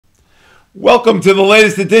Welcome to the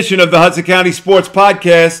latest edition of the Hudson County Sports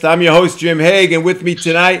Podcast. I'm your host, Jim Haig, and with me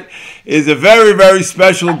tonight is a very, very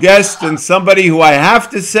special guest and somebody who I have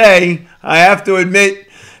to admit,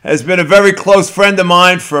 has been a very close friend of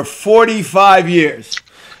mine for 45 years.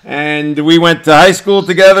 And we went to high school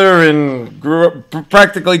together and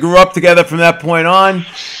practically grew up together from that point on.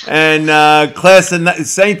 And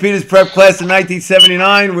St. Peter's Prep class in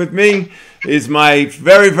 1979 with me is my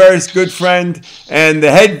very, very good friend and the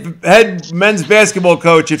head men's basketball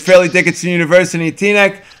coach at Fairleigh Dickinson University in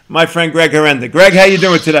Teaneck, my friend Greg Herenda. Greg, how you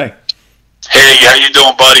doing today? Hey, how you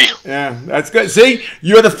doing, buddy? Yeah, that's good. See,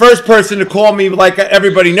 you're the first person to call me like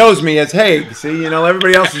everybody knows me as Haig. See,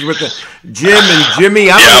 everybody else is with the Jim and Jimmy.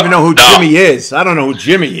 I don't even know who Jimmy is. I don't know who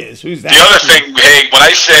Jimmy is. Who's that? The other thing, Haig, when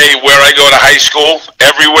I say where I go to high school,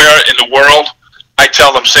 everywhere in the world, I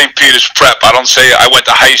tell them St. Peter's Prep. I don't say I went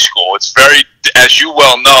to high school. It's very, as you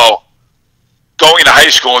well know, going to high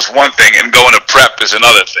school is one thing and going to prep is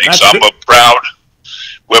another thing. That's so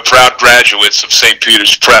we're proud graduates of St.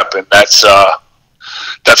 Peter's Prep, and that's a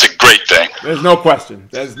great thing. There's no question.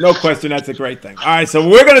 That's a great thing. All right, so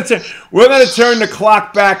we're gonna turn the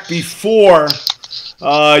clock back before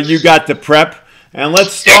you got to prep, and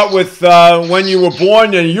let's start with when you were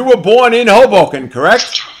born. And you were born in Hoboken,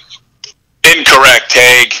 correct? Incorrect,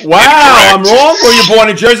 Haig. Wow, Incorrect. I'm wrong. Were you born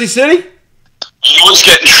in Jersey City? You always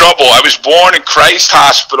get in trouble. I was born in Christ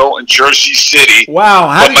Hospital in Jersey City. Wow,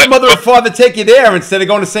 how did your mother and father take you there instead of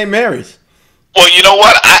going to St. Mary's? Well, you know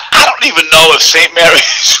what? I don't even know if St.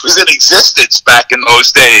 Mary's was in existence back in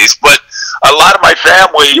those days, but a lot of my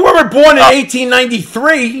family... You weren't born in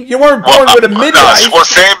 1893. You weren't born with a midwife. Well,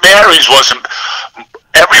 St. Mary's wasn't...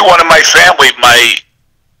 Everyone in my family,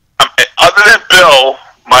 other than Bill,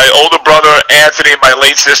 my older brother Anthony and my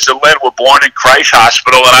late sister Lynn were born in Christ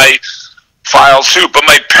Hospital, and I filed suit. But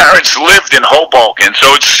my parents lived in Hoboken,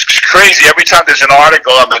 so it's crazy. Every time there's an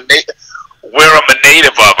article on where I'm a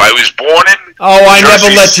native of, I was born in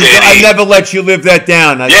Jersey City. I never let you live that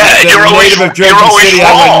down. You're always native of Jersey City.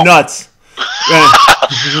 wrong. I went nuts.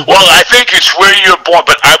 Well, I think it's where you're born,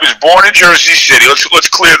 but I was born in Jersey City. Let's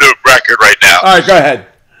clear the record right now. All right, go ahead.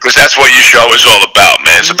 Because that's what your show is all about,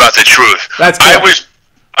 man. It's about the truth. That's good.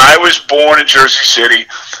 I was born in Jersey City.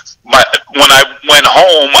 When I went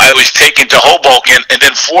home, I was taken to Hoboken, and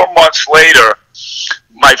then 4 months later,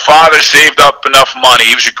 my father saved up enough money.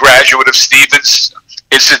 He was a graduate of Stevens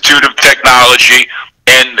Institute of Technology,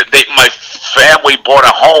 and my family bought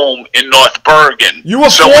a home in North Bergen. You were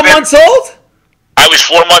 4 months old? I was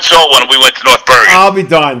 4 months old when we went to North Bergen. I'll be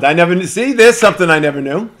darned. I never knew. See, there's something I never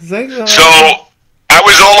knew. So I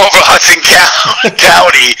was all over Hudson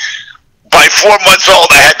County. By 4 months old,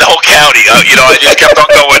 I had the whole county. I just kept on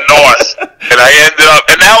going north. And I ended up,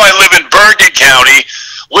 and now I live in Bergen County,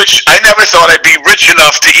 which I never thought I'd be rich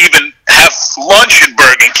enough to even have lunch in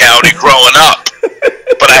Bergen County growing up.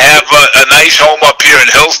 But I have a nice home up here in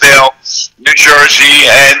Hillsdale, New Jersey.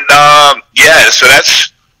 And, so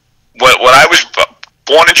that's what I was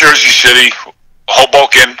born in Jersey City,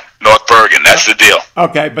 Hoboken, North Bergen. That's the deal.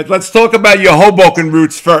 Okay, but let's talk about your Hoboken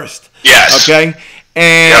roots first. Yes. Okay?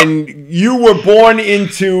 And you were born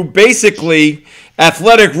into basically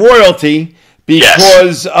athletic royalty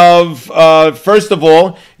because of, first of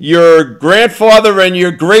all, your grandfather and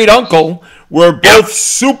your great uncle were both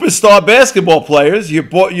superstar basketball players. Your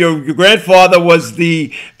grandfather was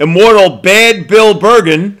the immortal Bad Bill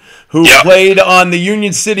Bergen, who played on the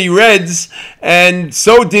Union City Reds, and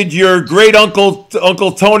so did your great uncle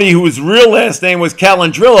Tony, whose real last name was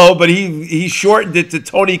Calandrillo, but he shortened it to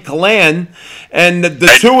Tony Calan. And the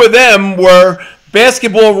two of them were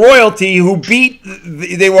basketball royalty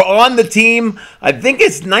they were on the team. I think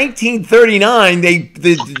it's 1939.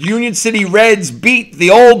 The Union City Reds beat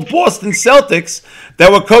the old Boston Celtics that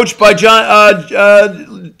were coached by Joe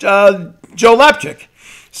Lapchick.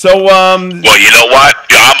 So, well, you know what?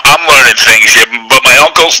 I'm learning things here, but my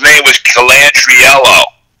uncle's name was Calandriello,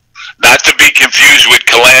 not to be confused with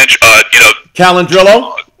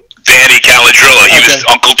Calandrillo? Danny Calandrillo. He was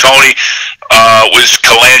Uncle Tony. Was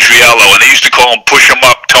Calandriello, and they used to call him Push 'em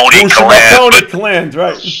Up Tony Caland. Tony Caland,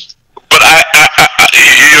 right? But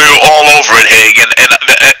you're all over it, Haig, and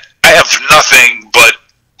I have nothing but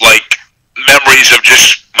memories of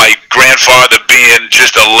just my grandfather being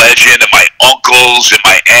just a legend, and my uncles and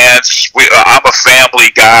my aunts. I'm a family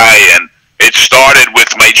guy, and it started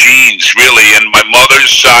with my genes, really. And my mother's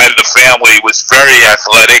side of the family was very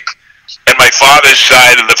athletic, and my father's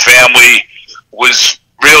side of the family was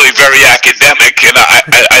really very academic, and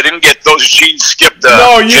I didn't get those genes skipped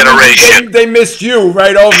generation. They missed you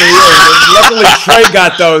right over here. Luckily, Trey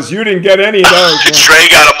got those. You didn't get any of those. Trey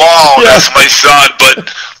got them all. Yeah. That's my son.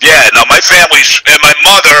 But, yeah, no, my family's, and my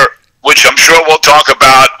mother, which I'm sure we'll talk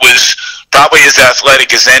about, was probably as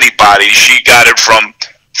athletic as anybody. She got it from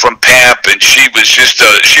Pamp, and she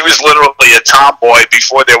was literally a tomboy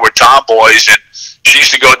before there were tomboys, and she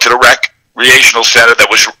used to go to the recreational center that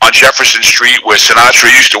was on Jefferson Street where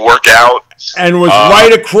Sinatra used to work out. And was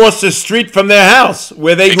right across the street from their house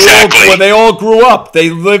where they where they all grew up. They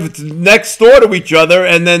lived next door to each other,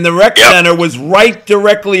 and then the rec center was right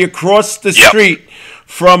directly across the street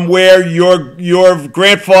from where your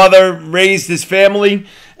grandfather raised his family,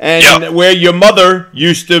 and where your mother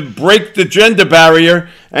used to break the gender barrier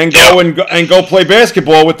and go play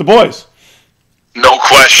basketball with the boys. No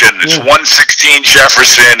question. It's 116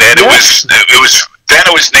 Jefferson, and it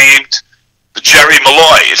was named Jerry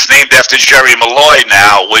Malloy. It's named after Jerry Malloy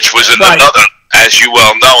now, which was another, as you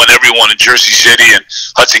well know, and everyone in Jersey City and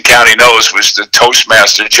Hudson County knows, was the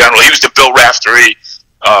Toastmaster General. He was the Bill Raftery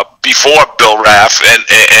before Bill Raff,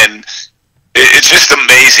 and it's just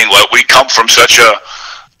amazing. Like, we come from such a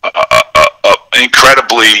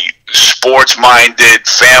incredibly sports-minded,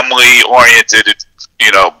 family-oriented,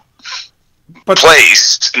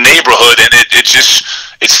 place, neighborhood, and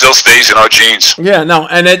it still stays in our genes. Yeah, no,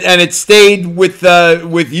 and it stayed with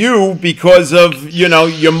you because of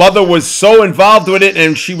your mother was so involved with it,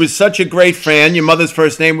 and she was such a great fan. Your mother's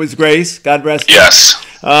first name was Grace. God rest her. Yes.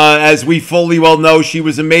 As we fully well know, she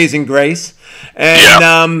was amazing, Grace,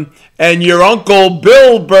 and your uncle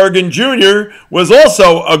Bill Bergen Jr. was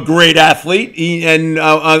also a great athlete.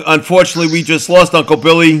 Unfortunately, we just lost Uncle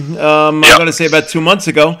Billy. I'm going to say about 2 months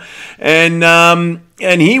ago, and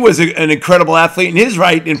he was an incredible athlete in his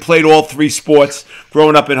right and played all three sports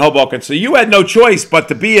growing up in Hoboken. So you had no choice but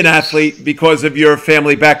to be an athlete because of your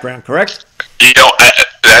family background, correct?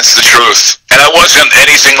 That's the truth. And I wasn't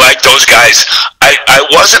anything like those guys. I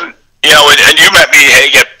wasn't, and you met me,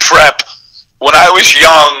 Haig, at prep. When I was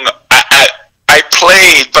young, I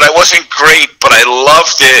played, but I wasn't great, but I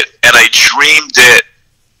loved it, and I dreamed it.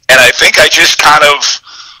 And I think I just kind of,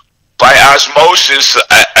 by osmosis,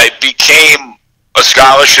 I became a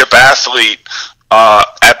scholarship athlete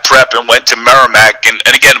at prep and went to Merrimack. And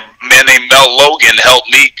again, a man named Mel Logan helped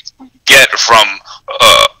me get from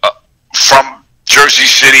Jersey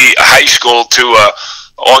City High School to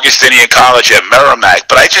Augustinian College at Merrimack.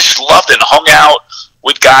 But I just loved it and hung out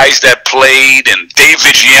with guys that played, and Dave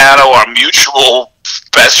Vigiano, our mutual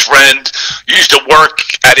best friend, used to work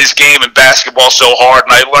at his game in basketball so hard,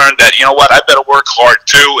 and I learned that, I better work hard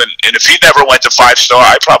too, and if he never went to 5-star,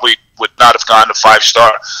 I probably would not have gone to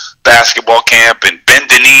 5-star basketball camp. And Ben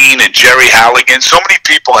Deneen and Jerry Halligan, so many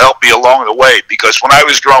people helped me along the way, because when I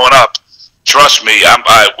was growing up, trust me,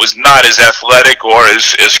 I was not as athletic or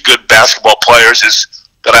as good basketball players as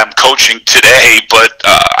that I'm coaching today, but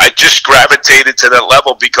I just gravitated to that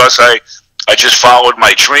level because I just followed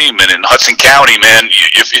my dream. And in Hudson County, man,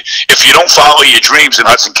 if you don't follow your dreams in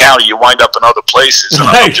Hudson County, you wind up in other places. And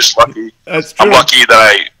I'm just lucky. That's true. I'm lucky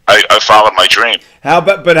that I followed my dream. How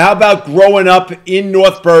about growing up in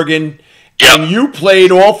North Bergen? Yep. And you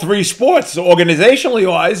played all three sports, organizationally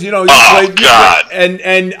wise. You played. God.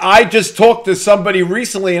 And I just talked to somebody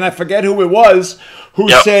recently, and I forget who it was, who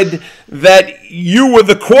said that you were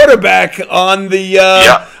the quarterback on the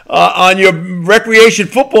on your recreation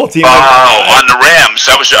football team. On the Rams.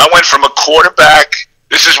 I went from a quarterback.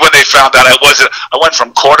 This is when they found out I wasn't. I went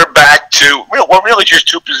from quarterback to really just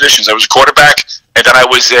two positions. I was a quarterback, and then I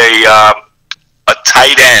was a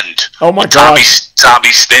tight end. Oh my God.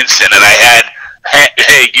 Tommy Stinson, and I had. Hey,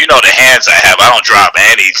 the hands I have. I don't drop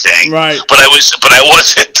anything. Right. But I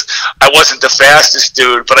wasn't the fastest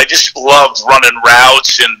dude. But I just loved running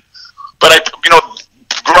routes, but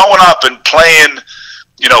growing up and playing,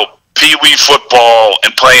 Pee Wee football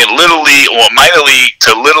and playing Little League or minor league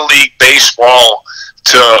to Little League baseball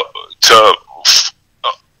to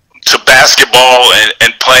basketball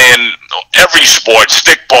and playing every sport,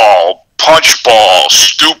 stickball, punch ball,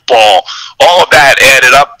 stoop ball, all of that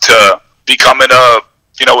added up to becoming a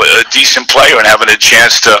decent player and having a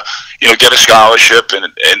chance to get a scholarship. And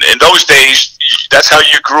in those days, that's how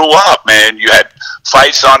you grew up, man. You had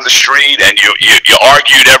fights on the street, and you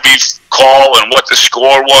argued every call and what the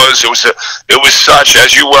score was. It was such,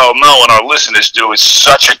 as you well know, and our listeners do, it's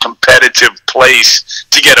such a competitive place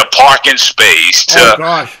to get a parking space,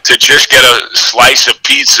 to just get a slice of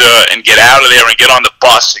pizza and get out of there and get on the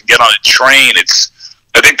bus and get on a train.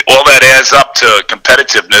 I think all that adds up to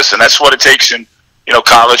competitiveness, and that's what it takes in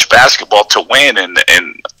college basketball to win. And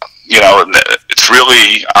it's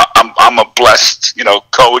really, I'm a blessed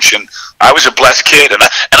coach, and I was a blessed kid, and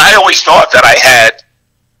I always thought that I had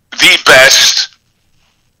the best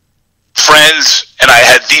friends and I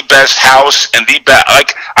had the best house and the best.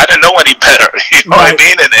 Like I didn't know any better. You know what I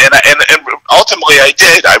mean? And ultimately, I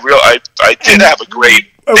did. I did have a great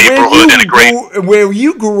neighborhood and a great. Where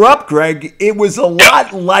you grew up, Greg, it was a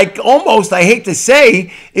lot like almost. I hate to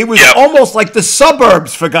say, it was almost like the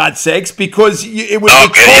suburbs, for God's sakes, because it was a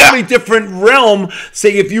totally different realm.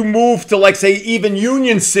 Say if you moved to, like, say, even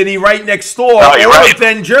Union City right next door, or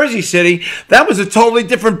then Jersey City, that was a totally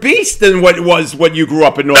different beast than what it was when you grew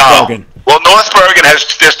up in North Bergen. Well, North Bergen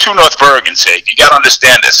there's two North Bergens, Hank. You got to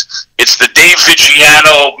understand this. It's the Dave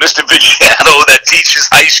Vigiano, Mr. Vigiano that teaches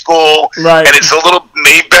high school, and it's a little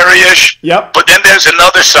Mayberry-ish. Yep. But then there's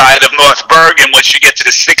another side of North Bergen once you get to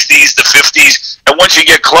the 60s, the 50s, and once you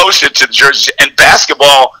get closer to Jersey, and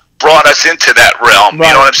basketball brought us into that realm.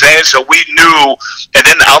 You know what I'm saying? So we knew, and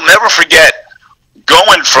then I'll never forget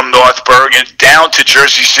going from North Bergen down to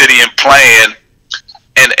Jersey City and playing.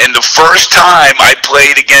 And the first time I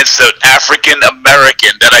played against an African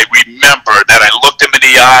American that I remember, that I looked him in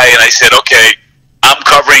the eye and I said, "Okay, I'm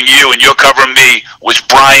covering you and you're covering me," was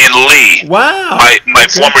Brian Lee. Wow. My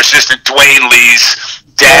former assistant Dwayne Lee's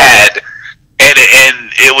dad.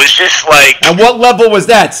 And it was just like. And what level was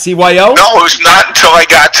that? CYO? No, it was not until I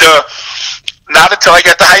got to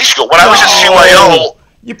high school. When I was at CYO,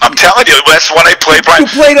 I'm telling you, that's when I played Brian.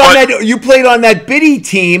 You played on that Biddy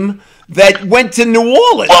team that went to New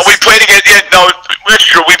Orleans. Well, we played against.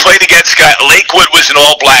 We played against Lakewood was an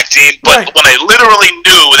all-black team, but when I literally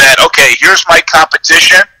knew that, okay, here's my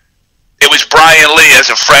competition, it was Brian Lee as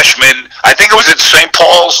a freshman. I think it was at St.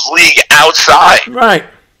 Paul's League outside. Right.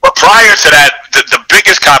 But prior to that, the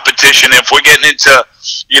biggest competition, if we're getting into,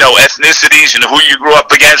 ethnicities and who you grew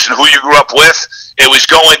up against and who you grew up with, it was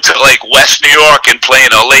going to, like, West New York and playing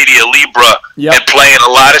a Lady of Libra and playing a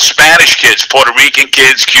lot of Spanish kids, Puerto Rican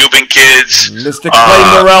kids, Cuban kids. Mr. Clay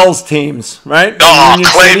Morrell's teams, right?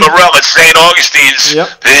 Clay Morrell at St. Augustine's.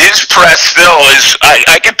 Yep. His press still is,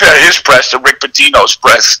 I compare his press to Rick Pitino's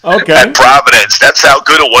press at Providence. That's how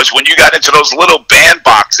good it was when you got into those little band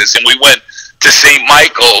boxes and we went to St.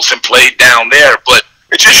 Michael's and played down there. But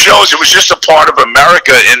it just shows it was just a part of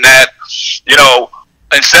America in that,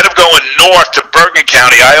 instead of going north to Bergen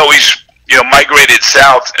County, I always, migrated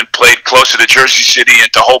south and played closer to Jersey City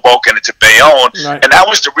and to Hoboken and to Bayonne. Right. And that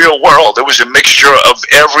was the real world. It was a mixture of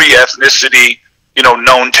every ethnicity,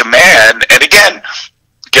 known to man. And again,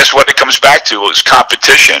 guess what it comes back to? It was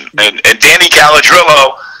competition. And Danny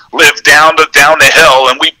Caladrillo lived down the hill,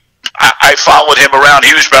 and I followed him around.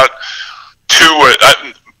 He was about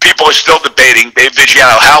people are still debating, Dave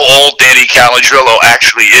Vigiano, how old Danny Caladrillo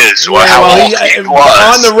actually is, or how old he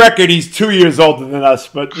was. On the record, he's 2 years older than us,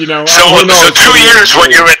 but So 2 years when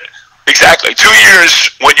you're 2 years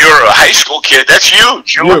when you're a high school kid, that's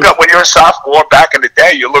huge. You look up when you're a sophomore. Back in the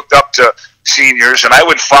day, you looked up to seniors, and I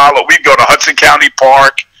would follow. We'd go to Hudson County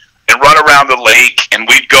Park and run around the lake, and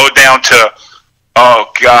we'd go down to,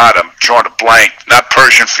 oh God, I'm drawing a blank. Not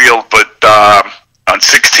Persian Field, but on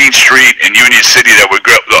 16th Street in Union City that would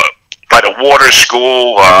go by the water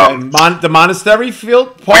school. The Monastery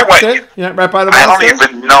Field Park? Right by the Monastery? I don't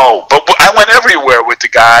even know. But I went everywhere with the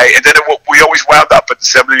guy, and then we always wound up at the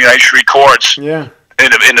 79th Street courts in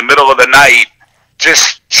the middle of the night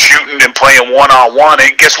just shooting and playing one-on-one.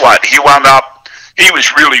 And guess what? He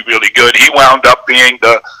was really, really good. He wound up being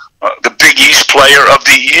the Big East Player of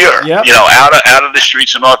the Year, out of the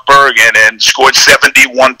streets of North Bergen, and scored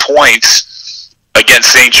 71 points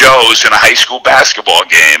against St. Joe's in a high school basketball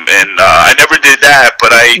game. And I never did that,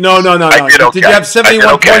 but No. Did you have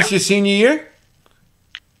 71 points your senior year?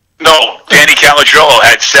 No, Danny Caladrillo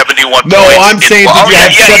had 71 points. No, I'm saying did you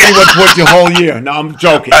have 71 points your whole year? No, I'm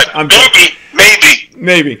joking.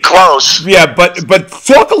 Maybe. Close. Yeah, but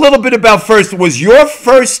talk a little bit about first. Was your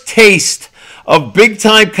first taste of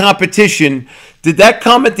big-time competition, did that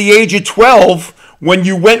come at the age of 12 when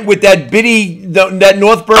you went with that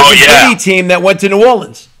North Bergen Biddy team that went to New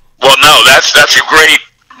Orleans? Well, no, that's a great.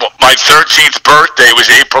 My 13th birthday was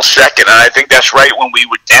April 2nd, and I think that's right when we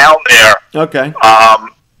were down there. Okay.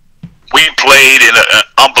 We played in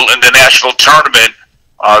the national tournament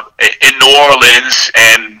in New Orleans,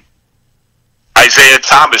 and Isaiah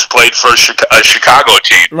Thomas played for a Chicago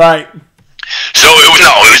team. Right. So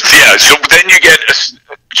So then you get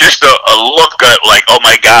just a look at like, oh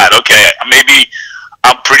my God, okay, maybe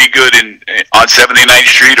I'm pretty good on 79th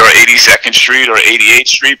Street or 82nd Street or 88th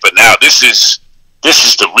Street, but now this is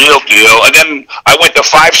the real deal. And then I went to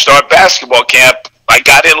 5-star basketball camp. I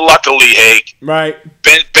got in luckily, Hake. Right.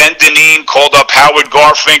 Ben Deneen called up Howard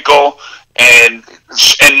Garfinkel, and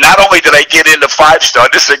not only did I get into 5-star,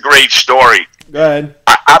 this is a great story. Go ahead.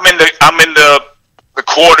 I'm in the the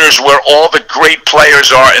quarters where all the great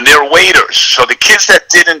players are, and they're waiters. So the kids that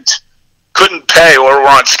couldn't pay or were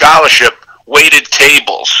on scholarship waited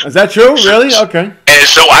tables. Is that true? Really? Okay. And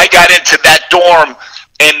so I got into that dorm,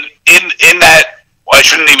 and in that, well, I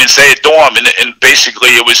shouldn't even say a dorm, and basically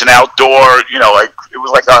it was an outdoor, like it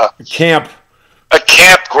was like a camp. A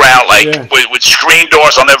campground, with screen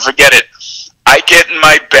doors. I'll never forget it. I get in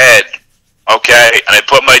my bed, okay, and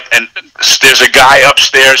and there's a guy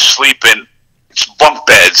upstairs sleeping. It's bunk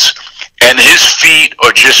beds, and his feet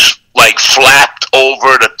are just like flapped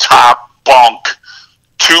over the top bunk.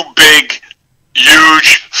 Two big,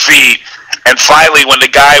 huge feet. And finally, when the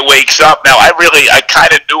guy wakes up, now I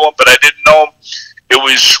kind of knew him, but I didn't know him. It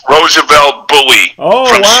was Roosevelt Bowie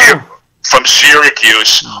from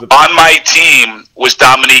Syracuse. On my team was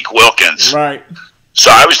Dominique Wilkins. Right.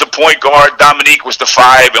 So I was the point guard. Dominique was the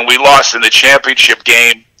 5, and we lost in the championship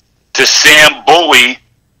game to Sam Bowie,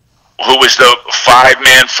 who was the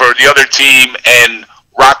 5-man for the other team, and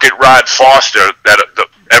Rocket Rod Foster,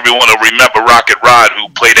 everyone will remember Rocket Rod, who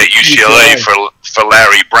played at UCLA for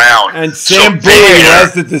Larry Brown. And Sam Bowie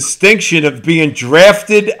has the distinction of being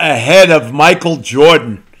drafted ahead of Michael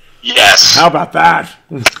Jordan. Yes. How about that?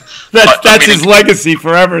 That's his legacy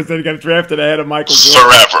forever, that he got drafted ahead of Michael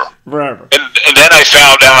Jordan. Forever. And then I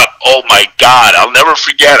found out, oh my God, I'll never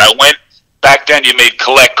forget, I went, back then you made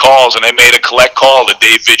collect calls, and I made a collect call to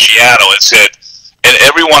Dave Viciano and said, and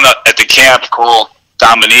everyone at the camp called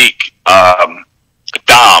Dominique,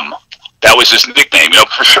 Dom. That was his nickname,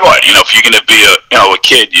 for short. If you're going to be a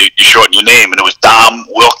kid, you shorten your name, and it was Dom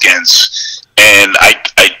Wilkins. And I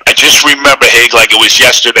just remember, Haig, like it was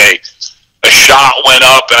yesterday. A shot went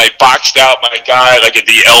up, and I boxed out my guy like at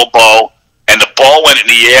the elbow, and the ball went in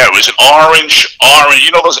the air. It was an orange.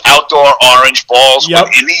 Those outdoor orange balls went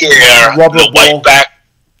in the air.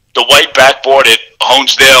 The white backboard at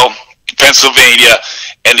Honesdale, Pennsylvania,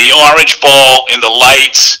 and the orange ball in the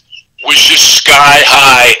lights was just sky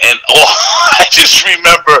high, and I just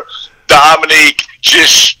remember Dominique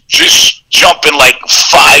just jumping like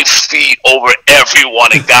 5 feet over everyone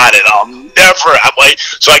and got it.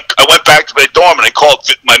 So I went back to my dorm and I called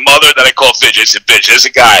my mother. Then I called Vidge. I said, "Vidge, there's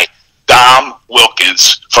a guy, Dom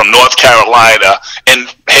Wilkins from North Carolina." And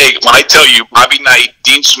hey, when I tell you, Bobby Knight,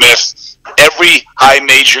 Dean Smith, every high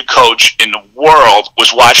major coach in the world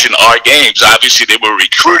was watching our games. Obviously, they were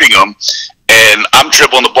recruiting them. And I'm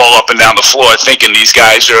dribbling the ball up and down the floor thinking these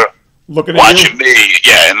guys are watching me.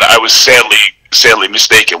 Yeah, and I was sadly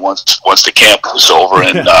mistaken once the camp was over,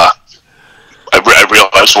 and I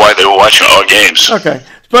realized why they were watching our games. Okay.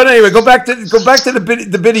 But anyway, go back to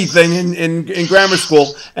the biddy thing in grammar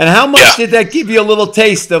school. And how much did that give you a little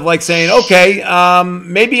taste of like saying, okay,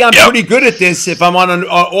 maybe I'm pretty good at this if I'm on an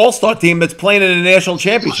all-star team that's playing in a national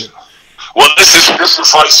championship? Well, this is a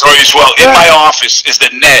funny story as well. In my office is the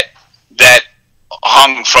net that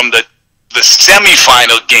hung from the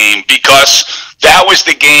semifinal game, because that was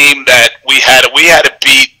the game that we had to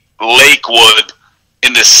beat Lakewood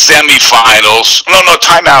in the semifinals. No,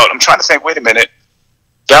 timeout. I'm trying to think. Wait a minute.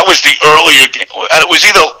 That was the earlier game. It was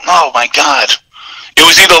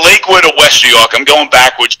either Lakewood or West New York. I'm going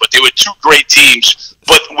backwards, but they were two great teams.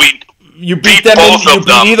 But you beat them. You beat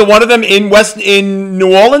either one of them in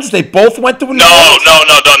New Orleans. They both went to New Orleans.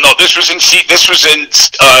 No. This was in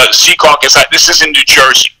Secaucus. This is in New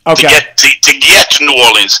Jersey. Okay. To get to New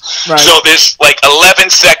Orleans. Right. So there's like 11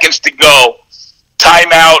 seconds to go.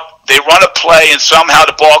 Timeout. They run a play, and somehow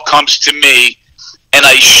the ball comes to me, and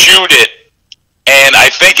I shoot it, and I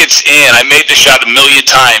think it's in. I made the shot 1,000,000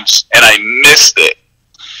 times, and I missed it.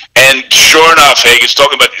 And sure enough, Hagen's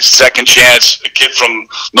talking about the second chance, a kid from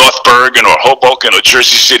North Bergen or Hoboken or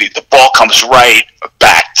Jersey City, the ball comes right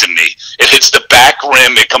back to me. It hits the back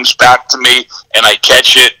rim, it comes back to me, and I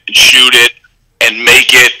catch it and shoot it and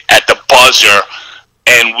make it at the buzzer,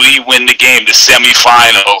 and we win the game, the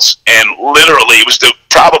semifinals. And literally, it was the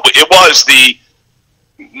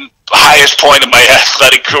highest point of my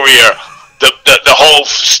athletic career. The whole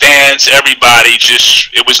stands, everybody,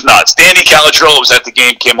 it was nuts. Danny Caladrilla was at the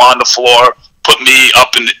game, came on the floor, put me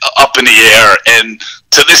up in the air, and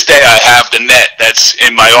to this day I have the net that's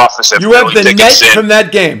in my office. You have the net from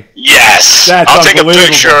that game? Yes. I'll take a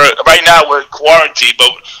picture. Right now we're quarantined,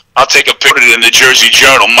 but I'll take a picture in the Jersey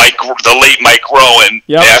Journal. The late Mike Rowan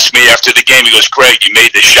asked me after the game, he goes, "Greg, you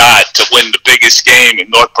made the shot to win the biggest game in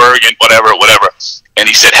North Bergen, whatever. And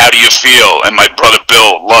he said, "How do you feel?" And my brother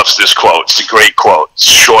Bill loves this quote. It's a great quote. It's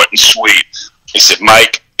short and sweet. He said,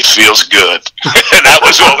 "Mike, it feels good." And that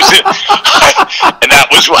was what was in.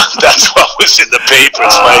 That's what was in the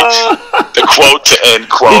papers, Mike. The quote to end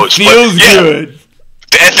quotes. It feels good.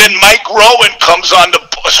 And then Mike Rowan comes on the.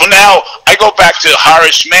 So now I go back to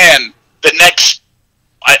Horace Mann the next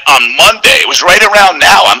on Monday. It was right around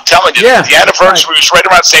now. I'm telling you, the anniversary was right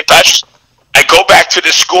around St. Patrick's. I go back to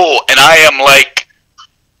the school, and I am like,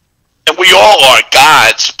 and we all are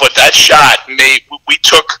gods, but that shot we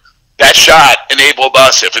took. That shot enabled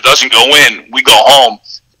us. If it doesn't go in, we go home.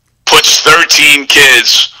 Puts 13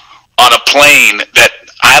 kids on a plane that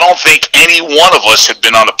I don't think any one of us had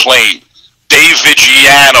been on a plane. Dave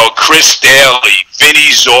Viggiano, Chris Daly,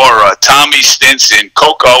 Vinny Zora, Tommy Stinson,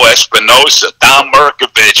 Coco Espinosa, Don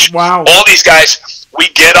Merkovich. Wow. All these guys, we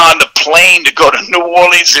get on the plane to go to New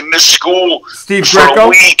Orleans and miss school for a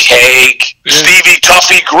week, Haig. Yeah. Stevie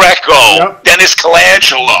Tuffy Greco, Dennis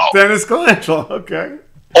Colangelo. Okay.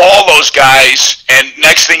 All those guys, and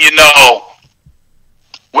next thing you know,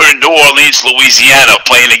 we're in New Orleans, Louisiana,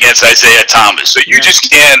 playing against Isaiah Thomas. So you just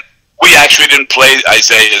can't. We actually didn't play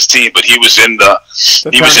Isaiah's team, but he was in the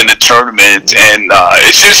tournament, and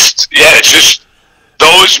it's just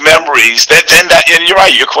those memories. And you're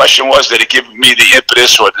right. Your question was that it gave me the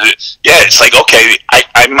impetus, it's like, okay,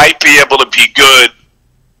 I might be able to be good,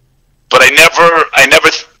 but I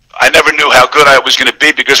never knew how good I was going to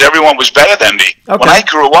be because everyone was better than me. Okay. When I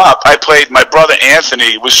grew up, my brother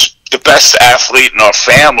Anthony was the best athlete in our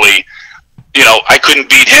family. You know, I couldn't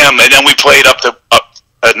beat him. And then we played up at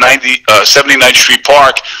 79th Street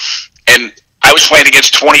Park, and I was playing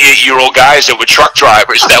against 28-year-old guys that were truck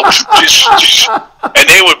drivers. That was just and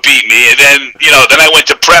they would beat me. And then, then I went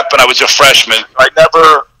to prep, and I was a freshman.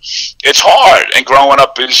 It's hard, and growing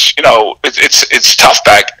up is, it's tough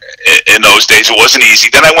back in those days. It wasn't easy.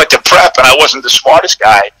 Then I went to prep, and I wasn't the smartest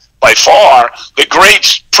guy by far. The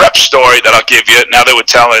great prep story that I'll give you, now that we're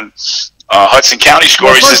telling Hudson County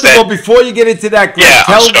stories, first of all, before you get into that,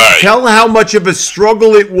 Greg, tell how much of a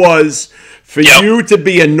struggle it was for you to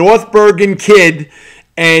be a North Bergen kid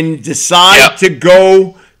and decide to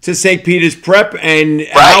go to St. Peter's Prep, and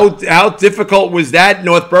how difficult was that?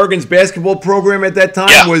 North Bergen's basketball program at that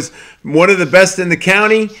time was one of the best in the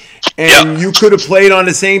county, and you could have played on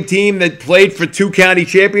the same team that played for 2 county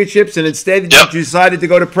championships, and instead you decided to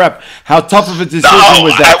go to Prep. How tough of a decision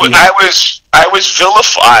was that? I was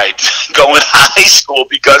vilified going to high school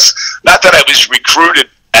because not that I was recruited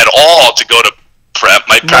at all to go to Prep.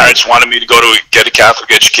 My parents wanted me to get a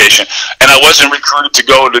Catholic education, and I wasn't recruited to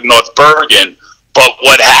go to North Bergen. But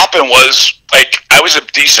what happened was, I was a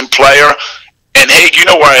decent player, and hey, you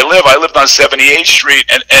know where I live? I lived on 78th Street,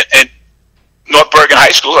 and North Bergen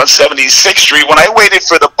High School on 76th Street. When I waited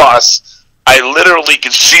for the bus, I literally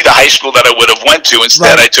could see the high school that I would have went to.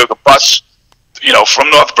 Instead, I took a bus, from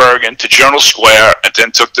North Bergen to Journal Square, and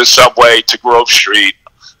then took the subway to Grove Street,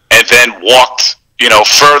 and then walked,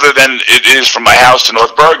 further than it is from my house to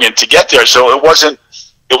North Bergen to get there. So it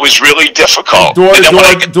was really difficult. Door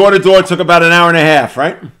to door took about an hour and a half,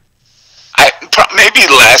 right? Maybe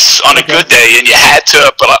less on a good day, and you had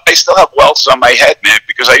to, but I still have welts on my head, man,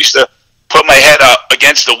 because I used to put my head up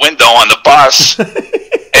against the window on the bus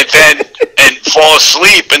and fall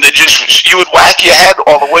asleep, and then you would whack your head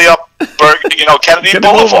all the way up Kennedy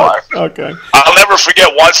Boulevard. Okay. I'll never forget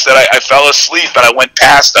once that I fell asleep, and I went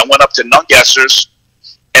up to Nungesser's,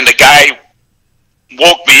 and the guy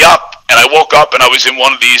woke me up, and I woke up, and I was in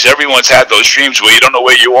one of these, everyone's had those dreams where you don't know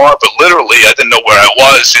where you are, but literally I didn't know where I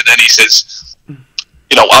was, and then he says,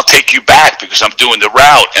 I'll take you back because I'm doing the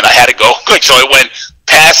route, and I had to go quick, so I went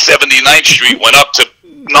past 79th Street, went up to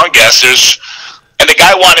Nungesser's, and the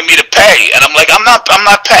guy wanted me to pay, and I'm like, I'm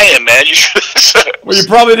not paying, man. You should. Well, you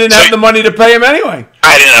probably didn't have the money to pay him anyway.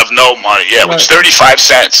 I didn't have no money. Yeah, it was 35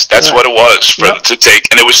 cents. That's what it was to take,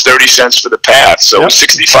 and it was 30 cents for the path, so it was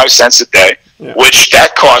 65 cents a day. Yeah. Which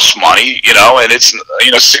that costs money, and it's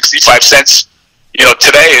 65 cents.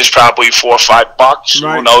 Today is probably $4 or $5.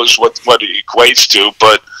 Right. Who knows what it equates to?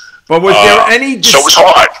 But was there any? So it was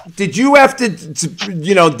hard. Did you have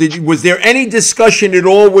to? Was there any discussion at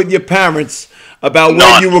all with your parents about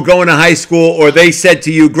when you were going to high school, or they said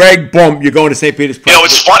to you, Greg, boom, you're going to St. Peter's Prep?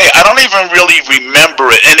 It's funny. I don't even really remember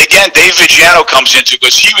it. And again, Dave Viggiano comes into it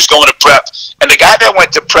because he was going to Prep, and the guy that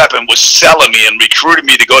went to Prep and was selling me and recruited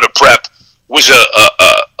me to go to Prep was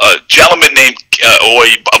a gentleman named, or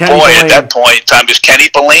a boy at that point in time, is Kenny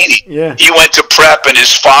Blaney. Yeah. He went to Prep, and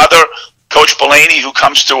his father, Coach Blaney, who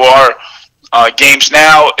comes to our games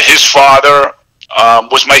now, his father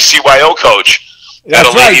was my CYO coach.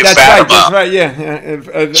 That's right, yeah.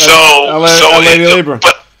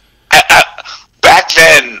 But back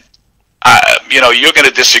then, you're going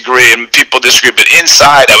to disagree, and people disagree, but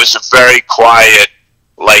inside I was a very quiet,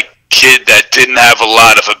 kid that didn't have a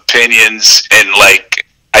lot of opinions, and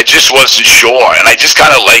I just wasn't sure, and I just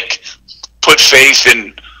kind of put faith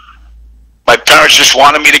in. My parents just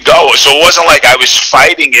wanted me to go, so it wasn't like I was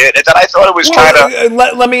fighting it. And then I thought it was kind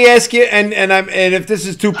of. Let me ask you, and if this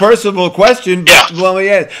is too personal a question, but let me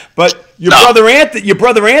ask. But your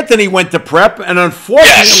brother Anthony went to prep, and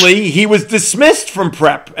unfortunately, he was dismissed from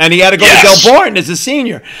prep, and he had to go to Del Barton as a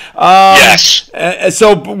senior.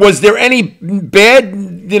 So, was there any bad,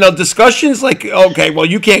 discussions like, okay, well,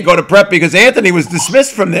 you can't go to prep because Anthony was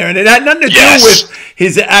dismissed from there, and it had nothing to do with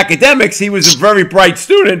his academics. He was a very bright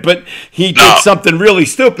student, but he did something really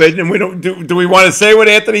stupid, and we don't do we want to say what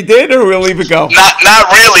Anthony did, or we'll leave it go?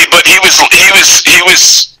 Not really, but he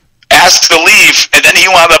was asked to leave, and then he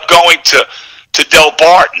wound up going to Del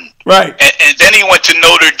Barton, right? And then he went to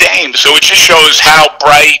Notre Dame. So it just shows how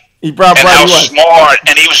bright how smart,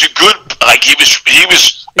 and he was a good, he was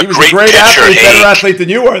a great pitcher, athlete, better athlete than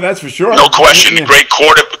you were, that's for sure. No question, great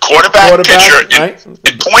quarterback pitcher, right?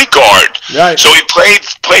 and point guard. Right. So he played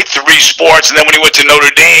 3 sports, and then when he went to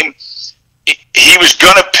Notre Dame, he was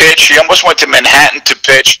gonna pitch. He almost went to Manhattan to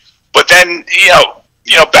pitch, but then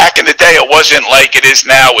back in the day, it wasn't like it is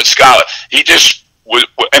now with Scott. He just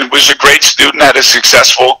was a great student, had a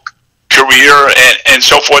successful career, and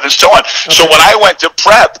so forth and so on. Okay. So when I went to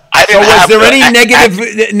prep, I didn't have. So was there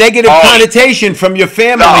any negative connotation from your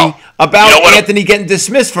family about Anthony getting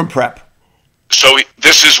dismissed from prep? So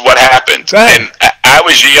this is what happened, and I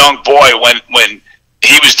was a young boy when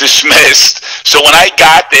he was dismissed. So when I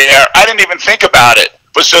got there, I didn't even think about it.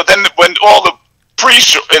 But so then when all the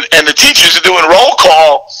priests and the teachers are doing roll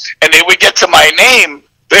call, and they would get to my name,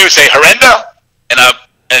 they would say Herenda, and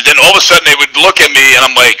then all of a sudden they would look at me, and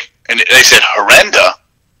I'm like. And they said, Herenda?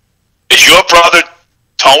 Is your brother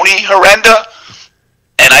Tony Herenda?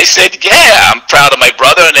 And I said, yeah, I'm proud of my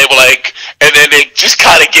brother. And they were like, and then they just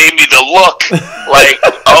kind of gave me the look, like,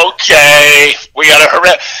 okay, we got a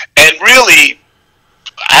Herenda. And really,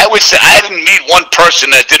 I would say I didn't meet one person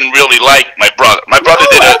that didn't really like my brother. My brother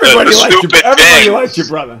did a stupid thing. Everybody liked your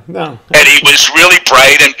brother. No. And he was really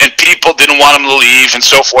bright, and people didn't want him to leave, and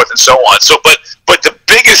so forth and so on. So, but the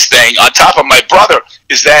biggest thing on top of my brother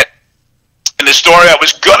is that, in the story I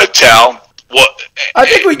was going to tell, do I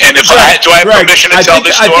have permission to tell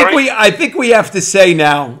this story? I think we have to say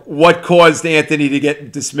now what caused Anthony to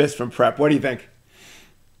get dismissed from prep. What do you think?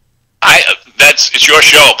 It's your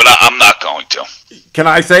show, but I'm not going to. Can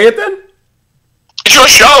I say it then? It's your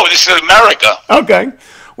show. This is America. Okay.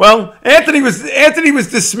 Well, Anthony was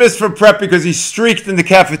dismissed from prep because he streaked in the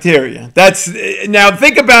cafeteria. Now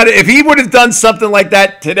think about it. If he would have done something like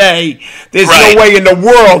that today, there's no way in the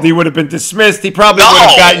world he would have been dismissed. He probably would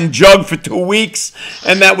have gotten jugged for 2 weeks,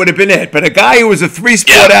 and that would have been it. But a guy who was a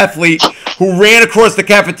 3-sport athlete who ran across the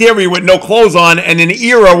cafeteria with no clothes on, in an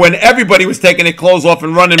era when everybody was taking their clothes off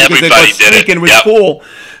and running because they thought streaking was cool.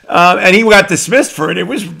 And he got dismissed for it. It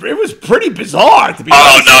was pretty bizarre, to be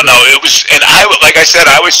honest. No. It was, and like I said,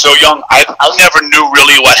 I was so young. I never knew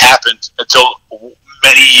really what happened until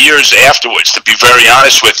many years afterwards, to be very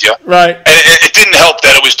honest with you. Right. And it didn't help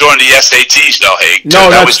that it was during the SATs, though, Haig.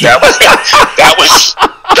 No, that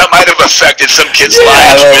might have affected some kids'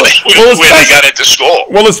 lives when they got into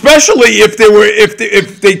school. Well, especially if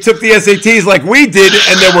they took the SATs like we did,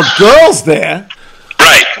 and there were girls there.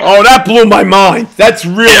 Right. Oh, that blew my mind. That's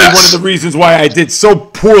really one of the reasons why I did so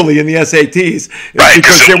poorly in the SATs. Right,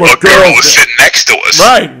 because there were girls was sitting next to us.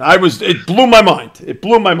 Right. It blew my mind. It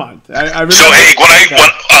blew my mind. So, hey,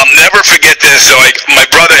 I'll never forget this. So, my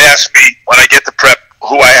brother asked me when I get to prep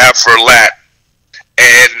who I have for Lat,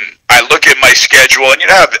 and I look at my schedule, and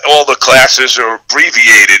all the classes are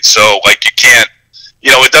abbreviated, so you can't,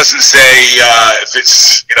 it doesn't say if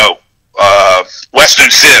it's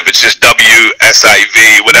Western Civ, it's just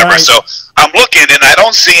WSIV, whatever. Right. So I'm looking, and I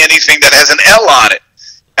don't see anything that has an L on it.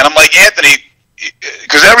 And I'm like, Anthony,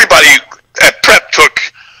 because everybody at prep took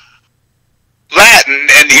Latin,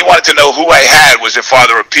 and he wanted to know who I had. Was it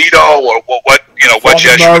Father Rapido or what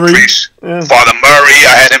Jesuit priest? Yeah. Father Murray.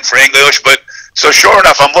 I had him for English, but so sure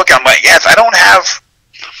enough, I'm looking. I'm like, yes, I don't have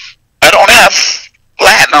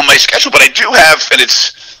Latin on my schedule, but I do have, and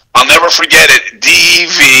I'll never forget it,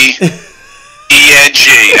 DEVENG.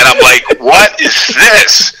 And I'm like, what is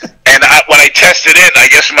this? And when I tested in, I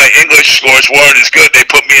guess my English scores weren't as good. They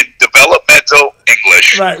put me in developmental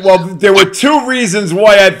English. Right. Well, there were 2 reasons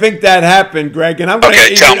why I think that happened, Greg. And I'm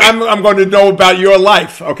going to know about your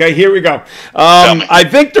life. Okay, here we go. I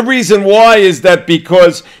think the reason why is that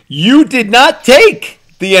because you did not take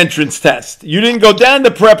the entrance test. You didn't go down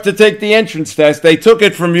to prep to take the entrance test. They took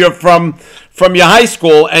it from your high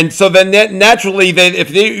school, and so then naturally,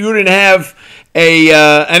 if you didn't have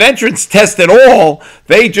an entrance test at all,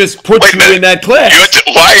 they just put you in that class.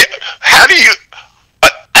 Why? How do you?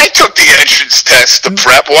 I I took the entrance test to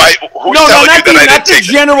prep. Why? Who's telling you that I didn't not the take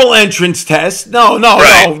general entrance test. No,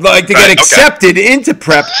 like to get accepted into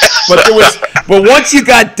prep. But but once you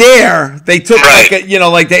got there, they took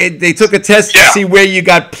they took a test to see where you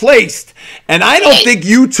got placed. And I don't think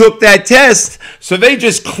you took that test, so they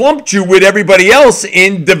just clumped you with everybody else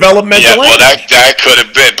in developmental. Yeah, well, that could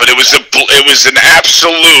have been, but it was an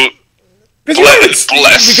absolute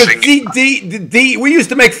blessing. Because we used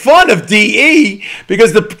to make fun of DE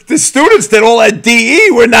because the students that all had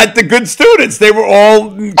DE were not the good students. They were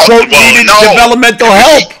all needed developmental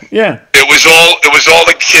help. Yeah, it was all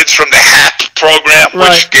the kids from the HAP program,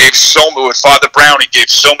 which gave with Father Brown. He gave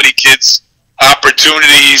so many kids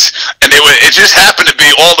opportunities, and it just happened to be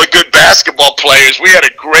all the good basketball players. We had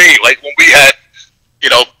a great, like when we had,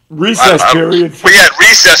 recess period. We had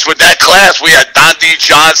recess with that class. We had Dante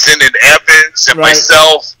Johnson and Evans and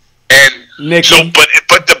myself and Nicky. So,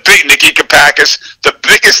 but the big Nicky Kapakis. The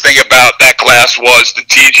biggest thing about that class was the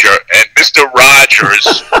teacher and Mr. Rogers,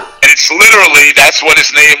 and it's literally that's what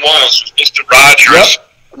his name was. Mr. Rogers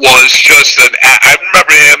was just I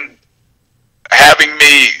remember him having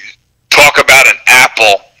me talk about an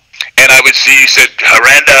apple, and I would see, he said,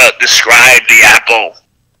 Herenda, describe the apple.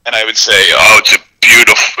 And I would say,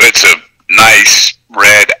 it's a nice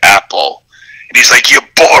red apple. And he's like, you're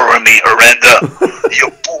boring me, Herenda.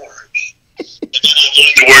 You're boring me. And then I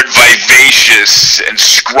learned the word vivacious and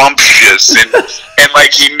scrumptious, and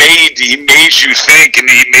like he made you think, and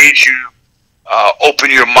he made you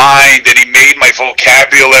open your mind, and he made my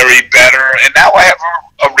vocabulary better. And now I have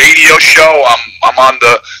a radio show. I'm on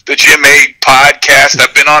the Jim A podcast.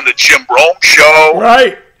 I've been on the Jim Rome show.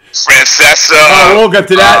 Right. Francesa. We'll get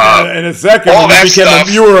to that in a second. All that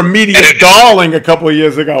stuff. You were a media darling a couple of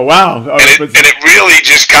years ago. Wow. And it really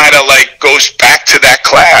just kind of like goes back to that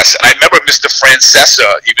class. And I remember Mr. Francesa.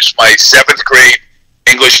 He was my 7th grade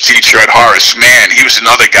English teacher at Horace Mann. He was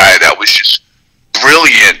another guy that was just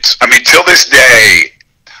brilliant. I mean, till this day,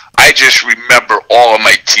 I just remember all of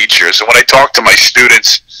my teachers. And when I talk to my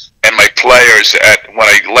students and my players when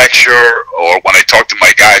I lecture or when I talk to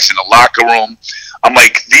my guys in the locker room, I'm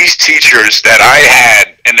like, these teachers that I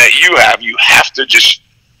had and that you have to just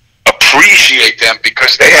appreciate them,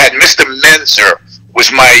 because they had Mr. Menzer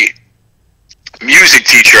was my music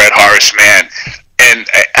teacher at Horace Mann. And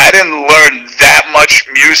I didn't learn that much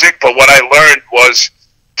music, but what I learned was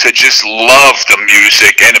to just love the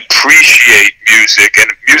music and appreciate music.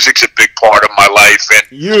 And music's a big part of my life. And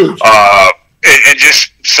huge. And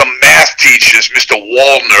just some math teachers, Mr.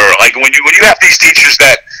 Waldner. Like when you have these teachers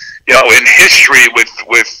that, in history with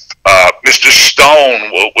Mr.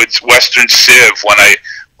 Stone, with Western Civ,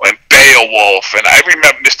 when Beowulf, and I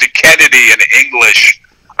remember Mr. Kennedy in English.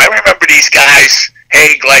 I remember these guys,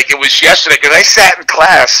 like it was yesterday, because I sat in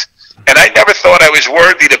class, and I never thought I was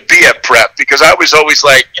worthy to be at prep, because I was always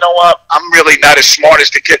like, you know what, I'm really not as smart as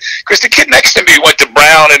the kid. Because the kid next to me went to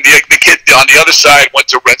Brown, and the kid on the other side went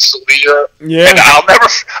to Rensselaer. Yeah. And I'll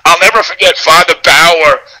never forget Father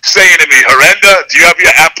Bauer saying to me, Herenda, do you have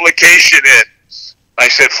your application in? I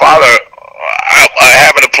said, Father, I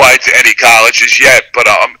haven't applied to any colleges yet, but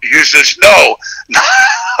he says, no.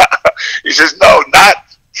 He says, no, not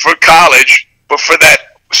for college, but for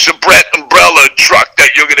that Sabrett umbrella truck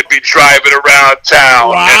that you're going to be driving around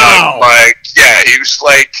town. Wow. And I'm like, yeah, he was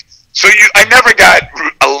like, I never got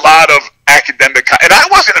a lot of academic, and I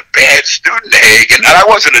wasn't a bad student, Hagen, and I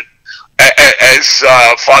wasn't as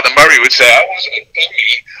Father Murray would say, I wasn't a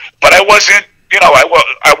dummy, but I wasn't,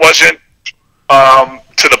 I wasn't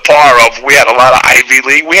to the par of, we had a lot of Ivy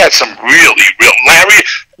League. We had some really real,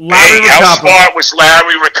 Larry how smart was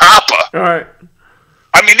Larry Ricapa? All right.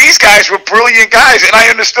 I mean, these guys were brilliant guys, and I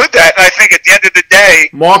understood that. And I think at the end of the day,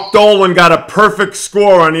 Mark Dolan got a perfect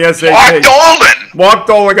score on the SAT. Mark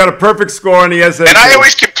Dolan got a perfect score on the SAT. And I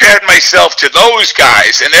always compared myself to those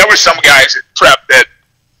guys, and there were some guys at prep that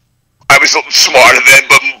I was a little smarter than,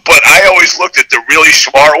 but I always looked at the really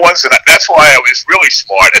smart ones, and that's why I was really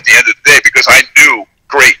smart at the end of the day, because I knew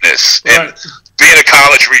greatness. Right. And being a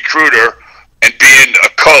college recruiter and being a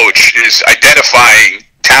coach is identifying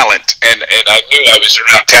talent, and I knew I was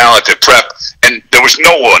around talent at prep, and there was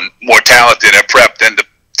no one more talented at prep than the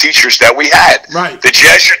teachers that we had. Right. The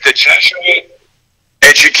Jesuit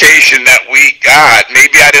education that we got,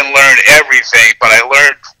 maybe I didn't learn everything, but I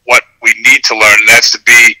learned what we need to learn, and that's to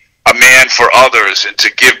be a man for others and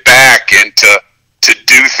to give back and to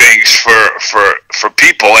do things for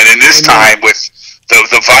people. And in this time with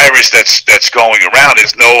the virus that's going around,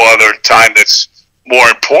 there's no other time that's more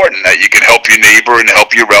important, that you can help your neighbor and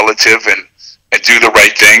help your relative and do the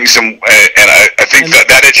right things. And I think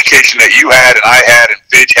that education that you had and I had and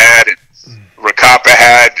Fidge had and Rakapa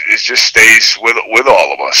had, it just stays with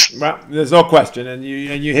all of us. Well, there's no question, and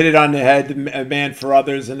you hit it on the head, a man for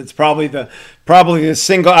others, and it's probably the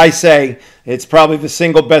single, I say, it's probably the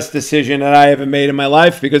single best decision that I ever made in my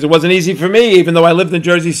life, because it wasn't easy for me, even though I lived in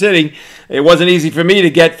Jersey City. It wasn't easy for me to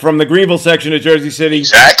get from the Greenville section of Jersey City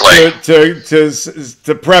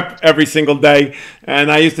to prep every single day,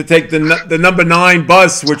 and I used to take the number 9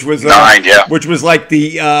 bus, which was which was like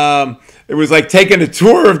the. It was like taking a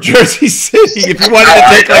tour of Jersey City. If you wanted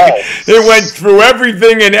to take, it went through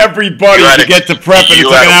everything and everybody to get to prep, and it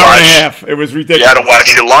took an hour and a half. It was ridiculous. You had to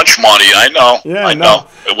watch your lunch money. I know. Yeah, I know.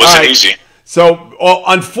 It wasn't easy. So,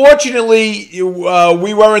 unfortunately,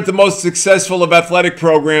 we weren't the most successful of athletic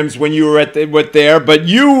programs when you were there, but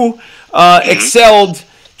you excelled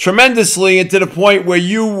tremendously, and to the point where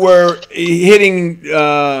you were hitting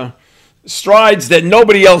strides that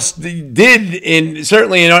nobody else did,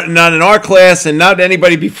 certainly not in our class and not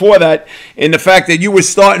anybody before that, in the fact that you were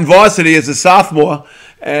starting varsity as a sophomore,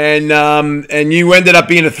 and you ended up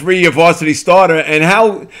being a 3-year varsity starter. And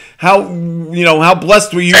how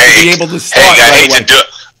blessed were you to be able to start?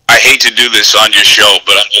 I hate to do this on your show,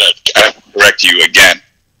 but I'm going to correct you again.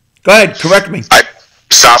 Go ahead, correct me.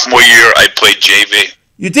 Sophomore year, I played JV.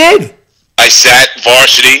 You did? I sat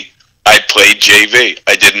varsity. I played JV.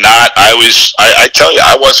 I did not. I tell you,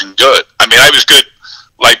 I wasn't good. I mean, I was good,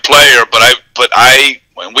 like player, but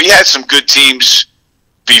when we had some good teams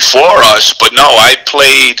before us. But no, I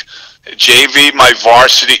played JV I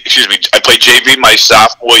played JV my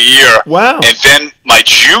sophomore year. Wow. And then my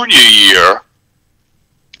junior year,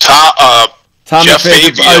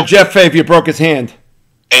 Jeff Fabian broke his hand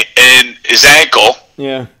and his ankle.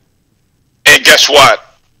 Yeah. And guess what?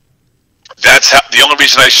 That's the only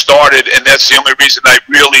reason I started, and that's the only reason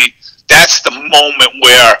that's the moment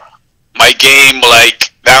where my game,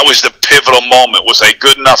 that was the pivotal moment. Was I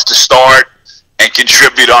good enough to start and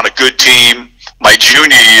contribute on a good team my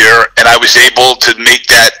junior year, and I was able to make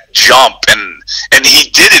that jump. And he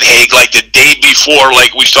did it, Haig, the day before,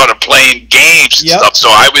 we started playing games and stuff. So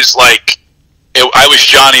I was I was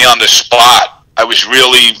Johnny on the spot. I was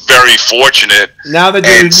really very fortunate. Now that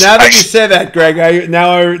you say that, Greg,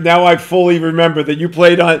 I fully remember that you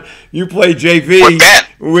played JV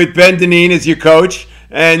with Ben Deneen as your coach,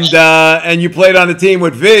 and you played on the team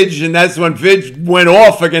with Vidge, and that's when Vidge went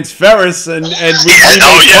off against Ferris, and we made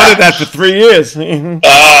fun of that for 3 years.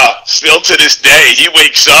 Still to this day, he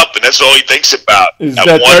wakes up and that's all he thinks about. Is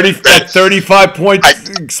that 35-point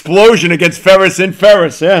explosion against Ferris in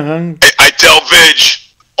Ferris? Yeah. Huh? I tell Vidge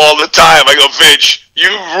all the time, I go, Vidge, you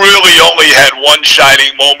really only had one shining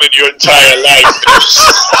moment your entire life.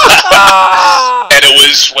 And it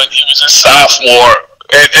was when he was a sophomore.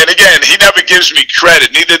 And again, he never gives me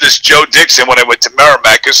credit. Neither does Joe Dixon when I went to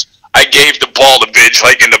Merrimack, because I gave the ball to Vidge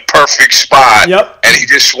in the perfect spot. Yep. And he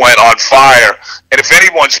just went on fire. And if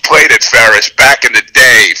anyone's played at Ferris, back in the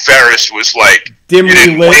day, Ferris was dimly you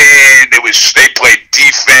didn't lit. win. They played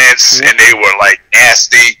defense, and they were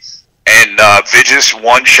nasty. And Vidge's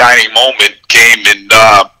one shining moment came in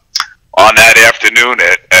on that afternoon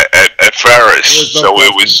at Ferris. So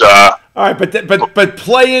it was. All right, but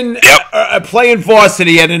playing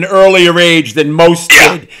varsity at an earlier age than most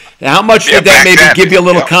did. How much did that maybe give you a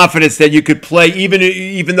little confidence that you could play,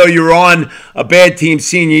 even though you were on a bad team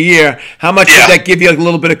senior year? How much did that give you a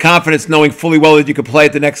little bit of confidence, knowing fully well that you could play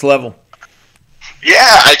at the next level?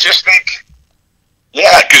 Yeah, I just think.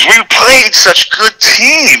 Yeah, because we played such good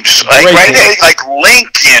teams.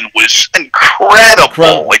 Lincoln was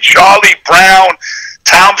incredible. Charlie Brown,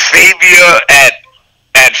 Tom Fabia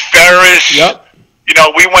at Ferris. Yep.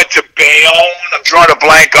 We went to Bayonne. I'm drawing a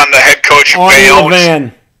blank on the head coach of Bayonne.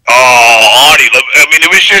 Arnie. Arnie. I mean, it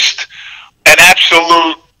was just an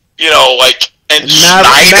absolute, and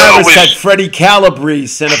Snyder was had Freddie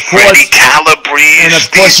Calabrese, and of course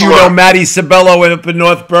Matty Sabello up in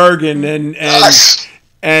North Bergen, and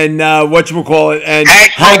whatchamacallit, and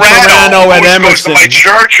Hank Morano at Emerson. Goes to my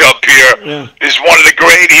church up here is one of the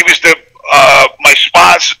great. He was my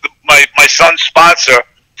sponsor, my son's sponsor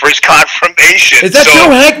for his confirmation. Is that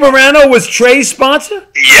true? Hank Morano was Trey's sponsor?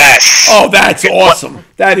 Yes. Oh, that's awesome.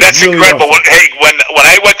 That's really incredible. Awesome. Hey, when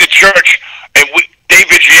I went to church, and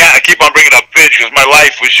David, I keep on bringing up Vidge because my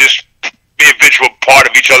life was just me and Vidge were part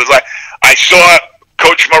of each other's life. I saw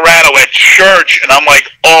Coach Morano at church, and I'm like,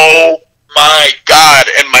 oh my God.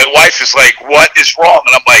 And my wife is like, what is wrong?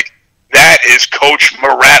 And I'm like, that is Coach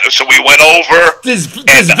Morano. So we went over. Does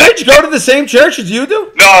Vidge go to the same church as you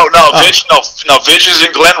do? No, Vidge is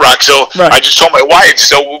in Glen Rock. So I just told my wife.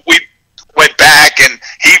 So we went back, and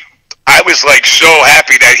I was so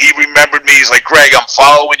happy that he remembered me. He's like, Greg, I'm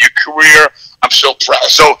following your career. I'm I'm so proud.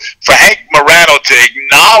 So for Hank Morano to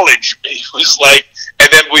acknowledge me was like, and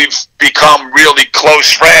then we've become really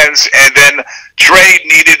close friends. And then Trey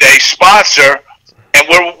needed a sponsor, and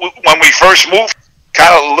when we first moved,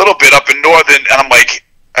 kind of a little bit up in Northern, and I'm like,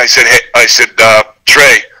 I said,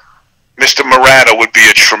 Trey, Mr. Morano would be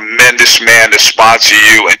a tremendous man to sponsor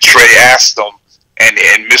you. And Trey asked him, and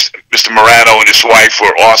Mr. Morano and his wife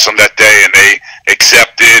were awesome that day, and they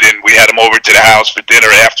accepted, and we had him over to the house for dinner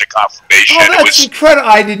after confirmation. Oh, that's incredible.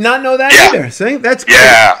 I did not know that either. See, that's great.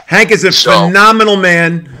 Yeah. Hank is a phenomenal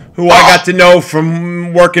man who I got to know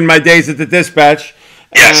from working my days at the Dispatch.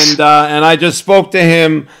 Yes. And I just spoke to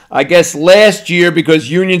him, I guess, last year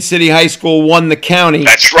because Union City High School won the county.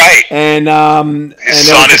 That's right. And his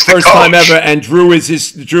it son was is the first the coach. time ever. And Drew,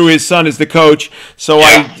 his son, is the coach. So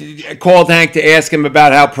I called Hank to ask him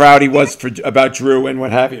about how proud he was about Drew and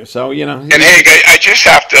what have you. So, you know. And Hank, I just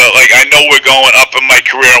have to, I know we're going up in my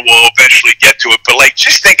career and we'll eventually get to it, but,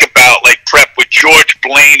 just think about, prep with George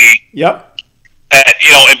Blaney. Yep.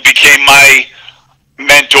 And became my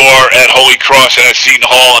mentor at Holy Cross and at Seton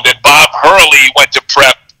Hall. And then Bob Hurley went to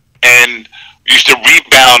prep and used to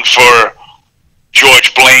rebound for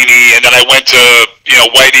George Blaney. And then I went to,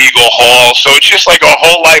 White Eagle Hall. So it's just like our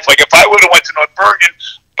whole life. If I would have went to North Bergen,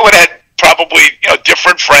 I would have had probably,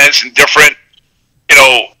 different friends and different,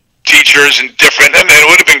 teachers and different, and it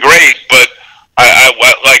would have been great. But I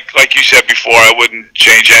like you said before, I wouldn't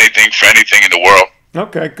change anything for anything in the world.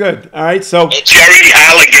 Okay, good. All right, so Jerry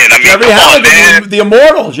Halligan. Jerry Halligan, the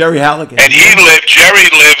immortal Jerry Halligan. And Jerry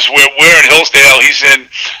lives where we're in Hillsdale. He's in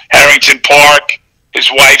Harrington Park. His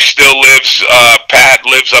wife still lives. Pat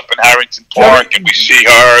lives up in Harrington Park, and we see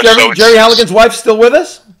her. Jerry Halligan's wife still with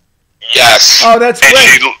us? Yes. Oh, that's great.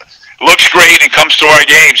 And she looks great and comes to our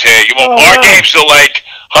games here. Our games are like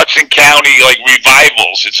Hudson County,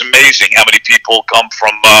 revivals. It's amazing how many people come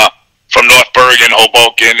from North Bergen,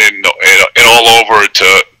 Hoboken, and all over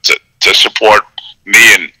to support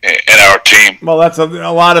me and our team. Well, that's a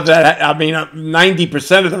lot of that. I mean,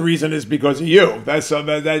 90% of the reason is because of you. I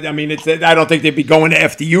don't think they'd be going to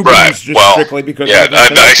FDU games strictly because. Yeah,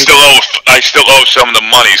 I still owe some of the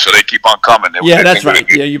money, so they keep on coming. That's right.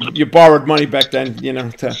 Yeah, you borrowed money back then,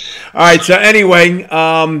 all right. So anyway,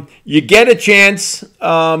 you get a chance,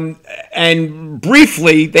 and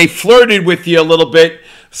briefly they flirted with you a little bit.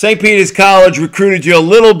 St. Peter's College recruited you a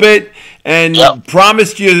little bit and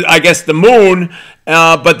promised you, I guess, the moon,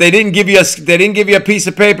 but they didn't give you a piece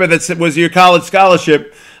of paper that was your college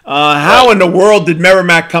scholarship. How in the world did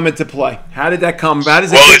Merrimack come into play? How did that come? How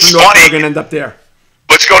does it from North Bergen end up there?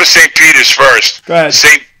 Let's go to St. Peter's first. Go ahead.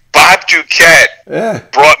 St. Bob Duquette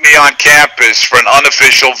brought me on campus for an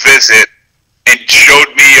unofficial visit and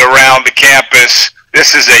showed me around the campus.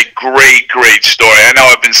 This is a great, great story. I know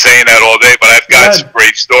I've been saying that all day, but I've got some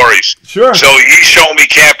great stories. Sure. So he's showing me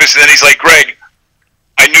campus, and then he's like, Greg,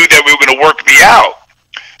 I knew that we were going to work me out.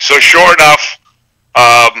 So sure enough,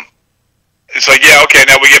 it's like, yeah, okay,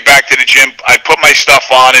 now we get back to the gym. I put my stuff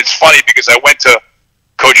on. It's funny because I went to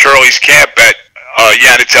Coach Hurley's camp at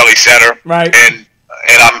Yanatelli Center, right? And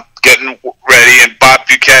I'm getting ready, and Bob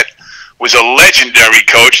Duquette was a legendary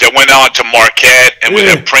coach that went on to Marquette and was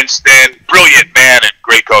at Princeton. Brilliant man and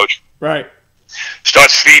great coach. Right.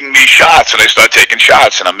 Starts feeding me shots, and I start taking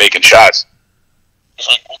shots, and I'm making shots.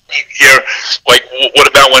 He's like, what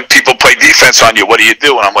about when people play defense on you? What do you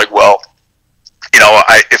do? And I'm like, well,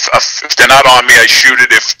 if they're not on me, I shoot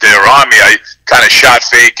it. If they're on me, I kind of shot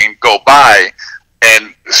fake and go by.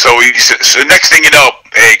 And so he said, so next thing you know,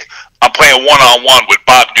 hey, I'm playing one-on-one with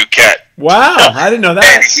Bob Duquette. Wow, I didn't know that.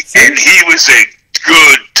 And he was a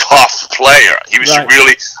good, tough player. He was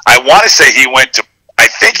really. I want to say he went to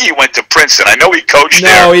Princeton. I know he coached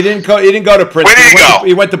there. No, he didn't go to Princeton. Where did he go?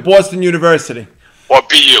 He went to Boston University. Or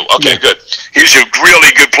BU. Okay, good. He was a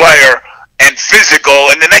really good player and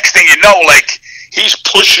physical. And the next thing you know, he's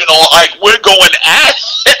pushing all. We're going at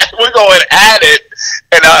it.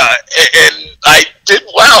 And I did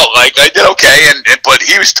well. I did okay. But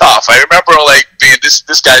he was tough. I remember being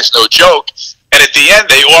this guy's no joke. And at the end,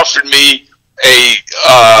 they offered me a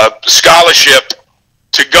scholarship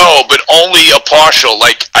to go, but only a partial.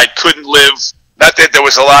 I couldn't live. Not that there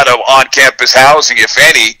was a lot of on-campus housing, if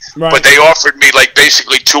any, but they offered me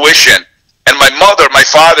basically tuition. And my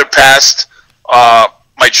father passed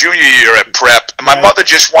my junior year at prep, and my mother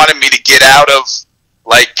just wanted me to get out of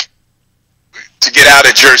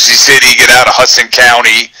Jersey City, get out of Hudson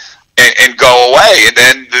County, and go away. And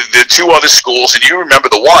then the two other schools, and you remember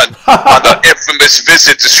the one on the infamous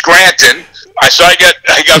visit to Scranton.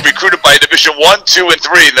 I got recruited by Division 1, 2, and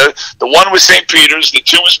 3. The one was St. Peter's, the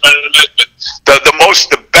 2 was Merrimack.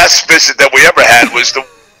 The best visit that we ever had was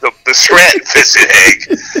the Scranton visit,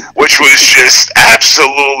 Haig, which was just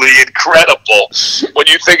absolutely incredible. When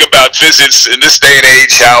you think about visits in this day and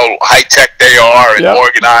age, how high tech they are and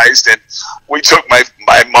organized, and we took my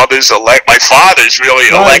father's really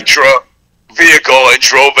Electra vehicle and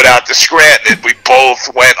drove it out to Scranton, and we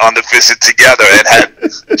both went on the visit together and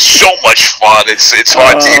had so much fun. It's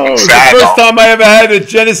hard to even fathom. The first time I ever had a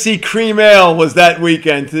Genesee cream ale was that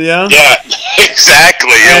weekend. Yeah,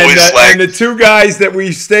 exactly. And the two guys that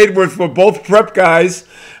we stayed with were both prep guys,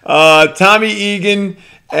 Tommy Egan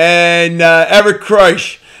and Eric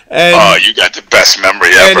Krush. And, you got the best memory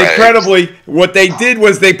ever. And incredibly, what they did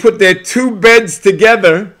was they put their two beds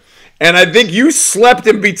together. And I think you slept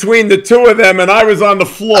in between the two of them, and I was on the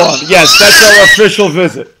floor. Yes, that's our official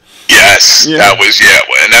visit. Yes, that was,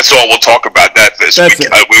 and that's all we'll talk about that this week.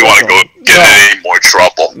 We want to go get in any more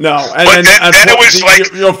trouble. No, and then it was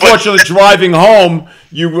like... You're fortunately driving home,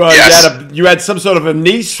 you had some sort of a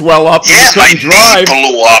knee swell up, and you couldn't drive.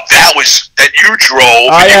 Knee blew up. And you drove.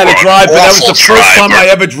 I had to drive, but that was the first time I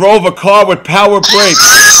ever drove a car with power brakes.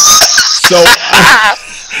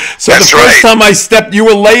 So the first time I stepped, you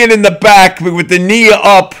were laying in the back with the knee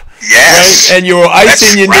up. Yes. Right? And you were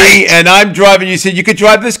icing your knee, and I'm driving. You said, you could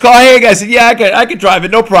drive this car, Haig? I said, yeah, I could drive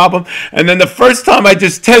it, no problem. And then the first time I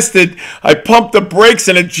just tested, I pumped the brakes,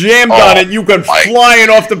 and it jammed on it, and you got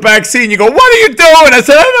flying off the back seat, and you go, what are you doing? I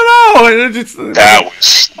said, I don't know. And that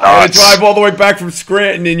was nuts. I had to drive all the way back from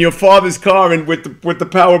Scranton in your father's car, and with the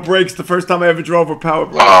power brakes, the first time I ever drove with power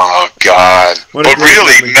brakes. Oh, God. But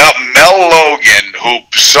really, Mel Logan, who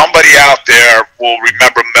somebody out there will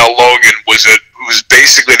remember Mel Logan, was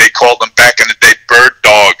basically, they called them back in the day, bird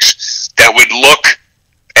dogs that would look,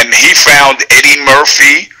 and he found Eddie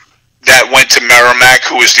Murphy that went to Merrimack,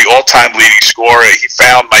 who was the all-time leading scorer. He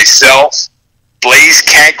found myself, Blaze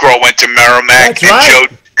Cancro went to Merrimack,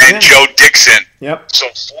 Joe Dixon. Yep. So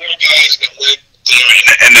 4 guys that went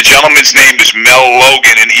there, and the gentleman's name is Mel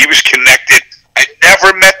Logan, and he was connected. I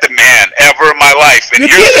never met the man ever in my life. And You're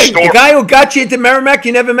kidding? The guy who got you into Merrimack,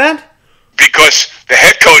 you never met? Because the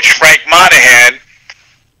head coach, Frank Monahan,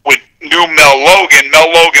 knew Mel Logan. Mel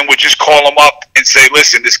Logan would just call him up and say,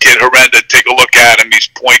 listen, this kid Herenda, take a look at him. He's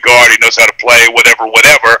point guard. He knows how to play,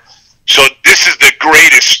 whatever. So this is the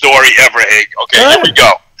greatest story ever, Haig. Okay, here we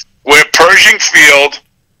go. We're at Pershing Field.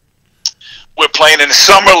 We're playing in the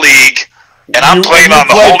Summer League. And I'm playing on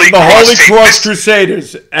the Holy Cross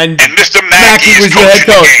Crusaders. And Mr. Mackey was your head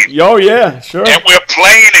coach. Oh, yeah, sure. And we're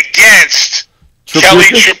playing against Kelly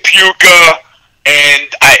Tripucka, and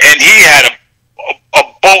he had a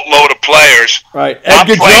boatload of players. Right.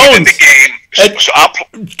 Edgar Jones. In the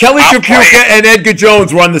game. Kelly Tripucka and Edgar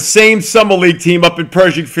Jones were on the same summer league team up in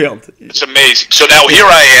Pershing Field. It's amazing. So now here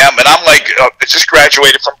I am, and I'm like, I just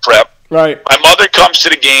graduated from prep. Right. My mother comes to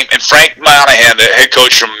the game, and Frank Monahan, the head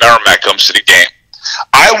coach from Merrimack, comes to the game.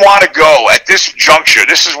 I want to go at this juncture.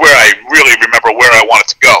 This is where I really remember where I wanted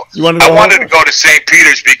to go. I wanted to go to St.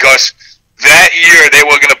 Peter's because that year they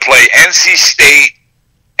were going to play NC State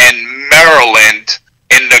and Maryland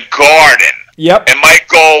in the Garden. Yep. And my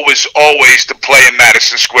goal was always to play in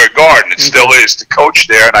Madison Square Garden. It still is to coach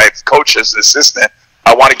there, and I've coached as an assistant.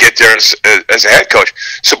 I want to get there as a head coach.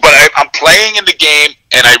 So, but I'm playing in the game,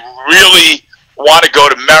 and I really want to go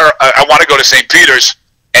to I want to go to St. Peter's.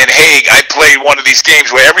 And Haig, I played one of these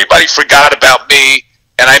games where everybody forgot about me,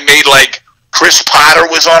 and I made like Chris Potter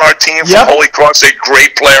was on our team from Holy Cross, a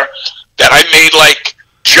great player. That I made like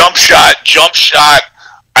jump shot.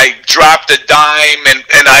 I dropped a dime,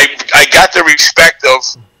 and I got the respect of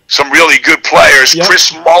some really good players. Yep.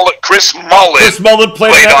 Chris Mullen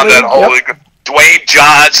played on that Holy. Dwayne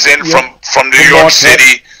Johnson from New York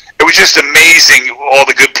City. It was just amazing, all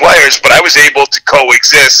the good players. But I was able to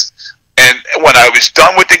coexist. And when I was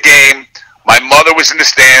done with the game, my mother was in the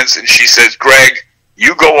stands, and she says, "Greg,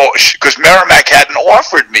 you go," because Merrimack hadn't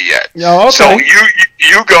offered me yet. Oh, okay. So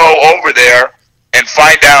you go over there and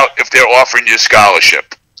find out if they're offering you a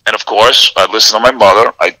scholarship. And of course, I listen to my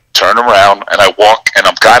mother. I turn around and I walk, and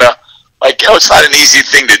I'm kind of like, it's not an easy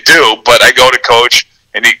thing to do, but I go to Coach,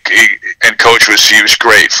 and Coach was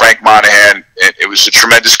great. Frank Monahan. It was a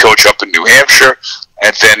tremendous coach up in New Hampshire,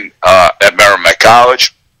 and then at Merrimack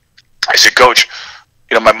College. I said, Coach,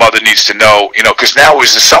 my mother needs to know, because now it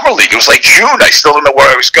was the summer league. It was like June. I still don't know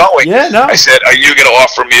where I was going. Yeah, no. I said, are you going to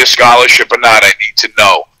offer me a scholarship or not? I need to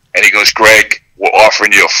know. And he goes, Greg, we're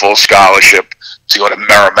offering you a full scholarship to go to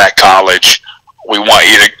Merrimack College. We want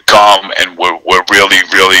you to come, and we're really,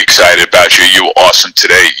 really excited about you. You were awesome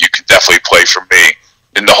today. You can definitely play for me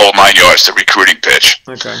in the whole 9 yards, the recruiting pitch.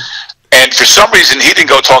 Okay. And for some reason, he didn't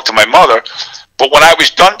go talk to my mother. But when I was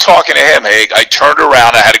done talking to him, Haig, I turned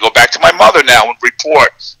around. I had to go back to my mother now and report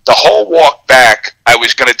the whole walk back, I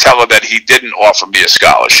was going to tell her that he didn't offer me a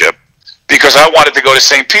scholarship because I wanted to go to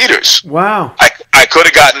St. Peter's. Wow. I could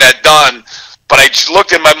have gotten that done, but I just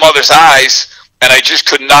looked in my mother's eyes, and I just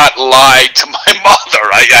could not lie to my mother.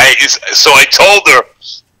 So I told her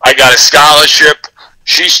I got a scholarship.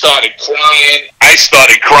 She started crying. I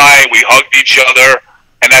started crying. We hugged each other,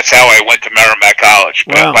 and that's how I went to Merrimack College.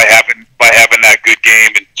 Wow. By having that good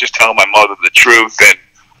game and just telling my mother the truth. And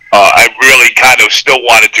I really kind of still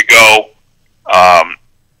wanted to go,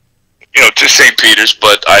 to St. Peter's,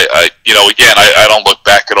 but again, I don't look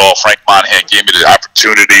back at all. Frank Monahan gave me the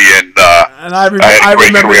opportunity, and I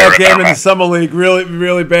remember that game in the summer league, really,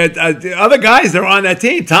 really bad. The other guys that were on that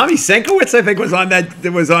team, Tommy Senkowitz, I think, was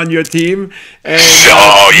on your team, and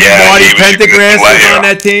Marty Pendergrass was on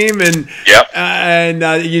that team, and and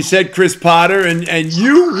you said Chris Potter, and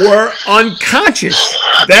you were unconscious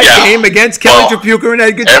that game against Kelly Tripucka and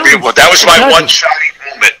Edgar Jones. That was my one shining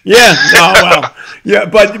moment. Yeah, yeah,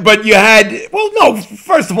 but you had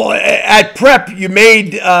first of all, at prep you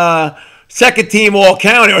made second team all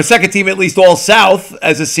county, or second team at least all South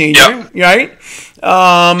as a senior, right?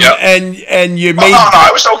 And you made. No,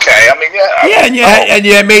 I was okay. I mean, and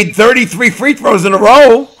you made 33 free throws in a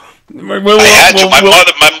row. My mother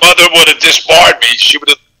would have disbarred me. She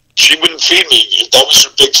wouldn't feed me. That was a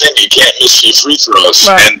big thing. You can't miss your free throws,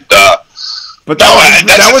 and. But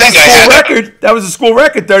that was a school record. That was a school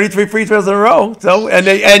record. 33 free throws in a row. So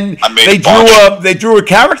they drew a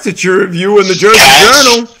caricature of you in the Jersey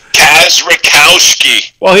Journal. Kaz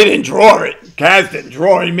Rakowski. Well, he didn't draw it. Kaz didn't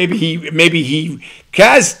draw it.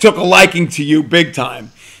 Kaz took a liking to you big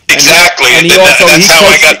time. Exactly. And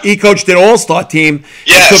he coached an all-star team.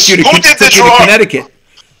 Yes. Who did the drawing? Connecticut.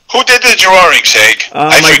 Who did the drawings, Hank?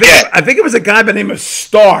 I forget. I think it was a guy by the name of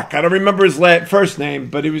Stark. I don't remember his first name,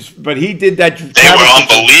 but he did that. They were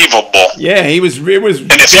unbelievable. Yeah, he was. It was.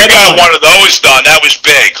 And if you got one of those done, that was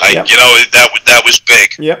big. That was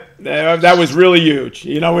big. Yep, that was really huge.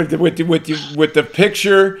 With the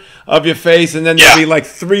picture of your face, and then there'd be like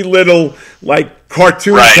three little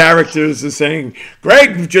cartoon characters saying,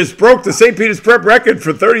 "Greg just broke the St. Peter's Prep record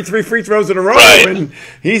for 33 free throws in a row, and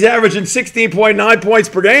he's averaging 16.9 points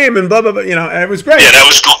per game, and blah blah blah." And it was great. Yeah,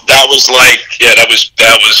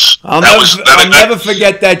 I'll never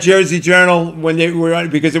forget that Jersey Journal when they were on,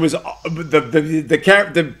 because it was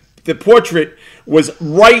the portrait was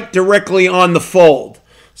right directly on the fold.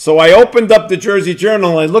 So I opened up the Jersey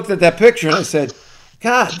Journal and I looked at that picture and I said,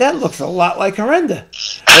 God, that looks a lot like Herenda.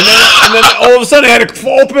 And then all of a sudden I had to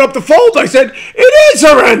open up the fold. I said, it is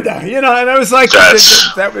Herenda. And I was like, that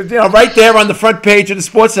was right there on the front page of the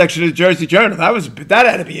sports section of the Jersey Journal. That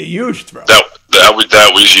had to be a huge throw.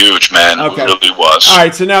 That was huge, man. Okay. It really was. All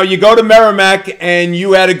right, so now you go to Merrimack and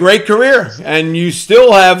you had a great career, and you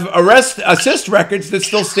still have assist records that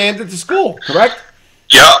still stand at the school, correct?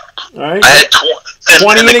 Yeah. All right. I had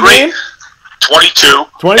 20 in a game? 22.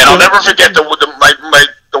 And I'll never forget the one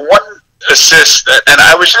assist, and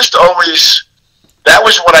I was just always, that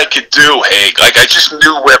was what I could do, Haig. I just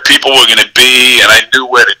knew where people were going to be, and I knew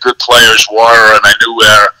where the good players were, and I knew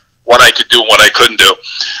what I could do and what I couldn't do.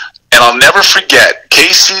 And I'll never forget,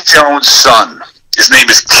 Casey Jones' son, his name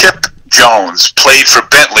is Kip Jones, played for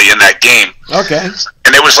Bentley in that game. Okay.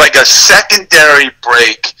 And it was like a secondary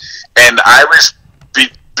break, and I was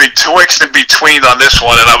betwixt and between on this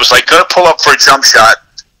one, and I was like going to pull up for a jump shot,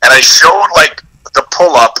 and I showed the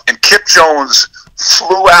pull up, and Kip Jones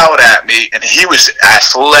flew out at me, and he was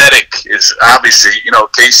athletic. Is obviously,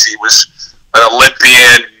 Casey was an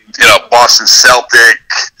Olympian, Boston Celtic,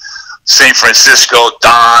 San Francisco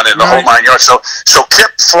Don, and the whole 9 yards. So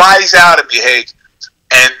Kip flies out at me, Haig,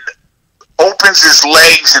 and opens his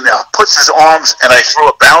legs and puts his arms, and I threw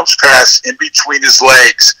a bounce pass in between his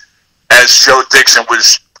legs as Joe Dixon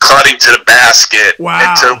was cutting to the basket,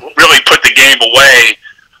 and to really put the game away.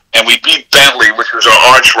 And we beat Bentley, which was our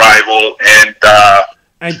arch rival,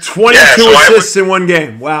 and 22 assists in one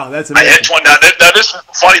game. Wow, that's amazing. I had 20. Now this is the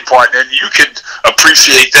funny part, and you could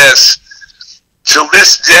appreciate this. Till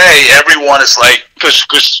this day, everyone is like,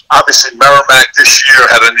 because obviously Merrimack this year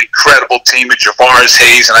had an incredible team with Javaris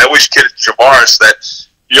Hayes, and I always kidded Javaris that,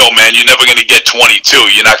 yo, man, you're never going to get 22.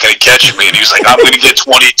 You're not going to catch me. And he was like, I'm going to get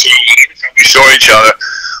 22. We saw each other.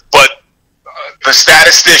 But the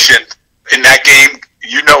statistician in that game,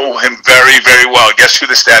 you know him very, very well. Guess who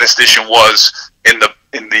the statistician was in the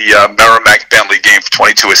Merrimack Bentley game for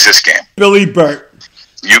 22 assist game? Billy Burt.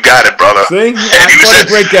 You got it, brother. See? And he was a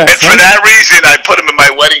great guy. And for that reason, I put him in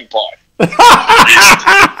my wedding party.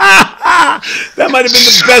 That might have been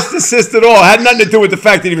the best assist at all. It had nothing to do with the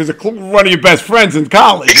fact that he was one of your best friends in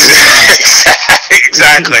college.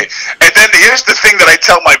 Exactly. And then here's the thing that I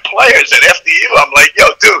tell my players at FDU. I'm like, yo,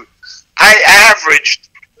 dude, I averaged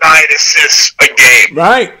 9 assists a game.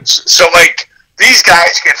 Right. So, like, these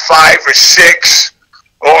guys get 5 or 6,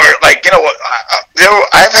 or, like, you know,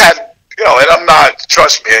 I've had, you know, and I'm not,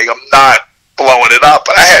 trust me, I'm not blowing it up,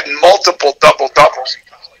 but I had multiple double-doubles in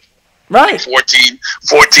college. Right. 14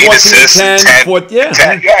 assists, 10, 10, and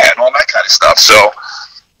all that kind of stuff. So,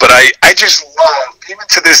 but I just love, even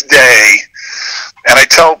to this day, and I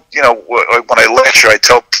tell, you know, when I lecture, I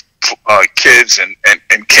tell kids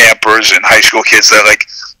and campers and high school kids that, like,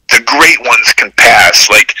 the great ones can pass.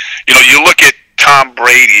 Like, you know, you look at Tom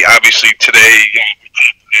Brady, obviously today, you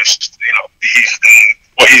know,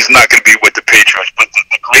 he's not going to be with the Patriots, but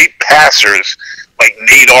the great passers, like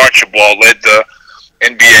Nate Archibald led the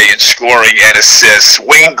NBA in scoring and assists.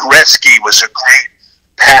 Wayne Gretzky was a great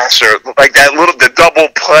passer, like the double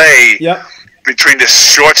play between the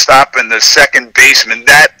shortstop and the second baseman.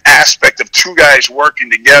 That aspect of two guys working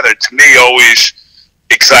together, to me, always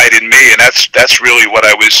excited me, and that's really what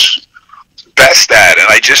I was best at. And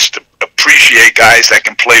I just appreciate guys that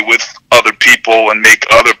can play with other people and make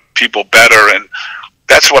other people better, and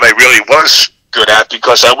that's what I really was good at,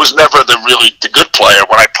 because I was never the good player.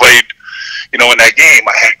 When I played, you know, in that game,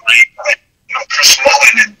 I had great, you know, Chris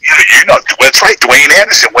Mullin, and you know, that's right, Dwayne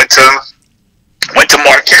Anderson went to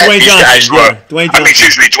Marquette. Dwayne Johnson,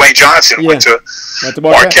 Dwayne Johnson went to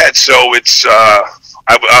Marquette. So it's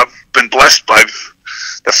I've been blessed by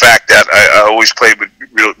the fact that I always played with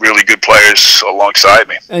really good players alongside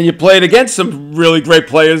me. And you played against some really great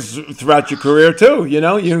players throughout your career too. You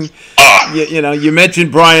know, you know, you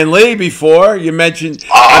mentioned Brian Lee before. You mentioned,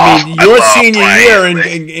 I mean, your senior year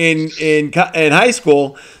in high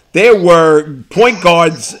school, there were point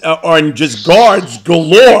guards or just guards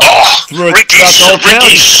galore throughout the whole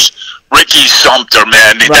county. Ricky Sumter,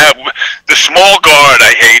 man, right. The small guard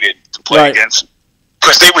I hated to play against,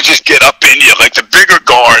 because they would just get up in you. Like the bigger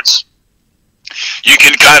guards, you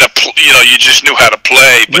can kind of, you know, you just knew how to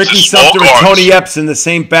play. But Ricky the small Sumter guards, and Tony Epps in the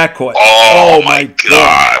same backcourt. Oh my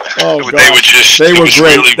God! Oh, God. They were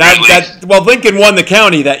great. Really, well, Lincoln won the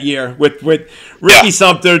county that year with Ricky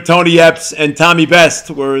Sumter, Tony Epps, and Tommy Best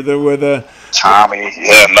were the Tommy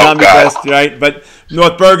Best, right? But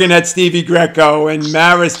North Bergen had Stevie Greco, and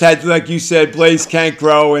Marist had, like you said, Blaze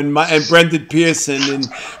Cancro and Brendan Pearson, and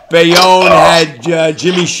Bayonne had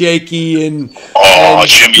Jimmy Shaky and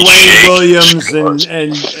Dwayne Williams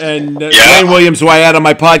and Dwayne Williams, who I had on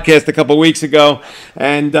my podcast a couple of weeks ago,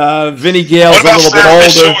 and Vinny Gale's a little bit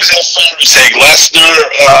older. Lester,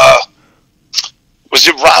 was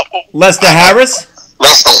it Rob? Lester Harris?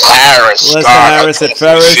 Lester Harris at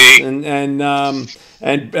Ferris, and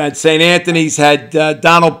at St. Anthony's had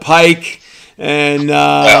Donald Pike, and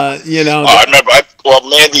you know. I remember.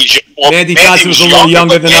 Mandy Johnson was a little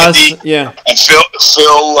younger than us. Yeah. And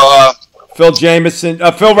Phil Jameson,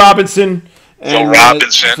 Phil Robinson. Phil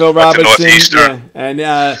Robinson. Yeah. And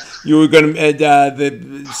you were going to.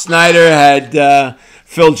 The Snyder had.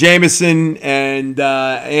 Phil Jameson and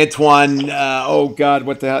Antoine,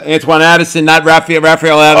 Antoine Addison, not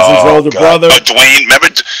Raphael Addison's older brother. Dwayne, remember,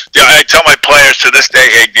 I tell my players to this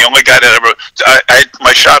day, the only guy that ever, I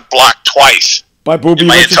my shot blocked twice by Booby in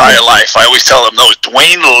my Richardson? entire life. I always tell them, no,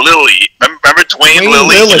 Dwayne Lilly. Remember Dwayne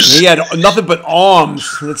Lilly? He had nothing but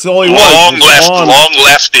arms. That's all he was. Long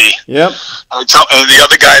lefty. Yep. And the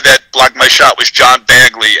other guy that blocked my shot was John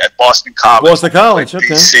Bagley at Boston College. Okay.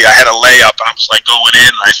 BC. I had a layup, and I was like going in,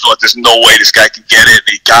 and I thought there's no way this guy could get it, and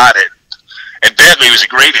he got it. And Bagley was a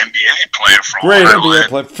great NBA player for a while. Great NBA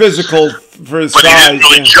player. Physical for his size. But he didn't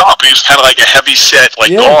really jump. He was kind of like a heavy set,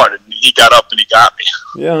 guard, and he got up and he got me.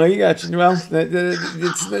 Yeah, he got you. Well,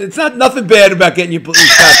 it's not nothing bad about getting your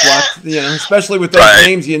shot blocked, you know, especially with those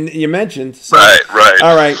names you mentioned. So, right.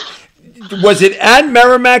 All right. Was it at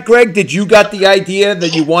Merrimack, Greg? Did you got the idea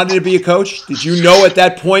that you wanted to be a coach? Did you know at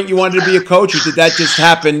that point you wanted to be a coach, or did that just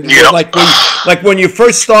happen? Like when you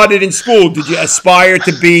first started in school, did you aspire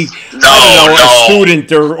to be a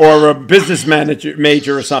student or a business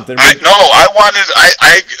major or something? Right? I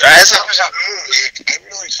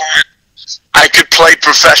really thought I could play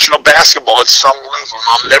professional basketball at some level.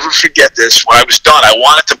 I'll never forget this. When I was done, I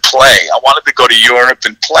wanted to play. I wanted to go to Europe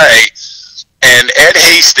and play. And Ed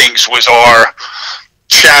Hastings was our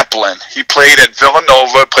chaplain. He played at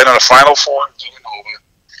Villanova, played on the Final Four in Villanova.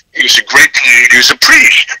 He was a great player. He was a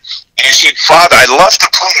priest. And he said, Father, I'd love to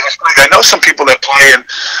play. I know some people that play. And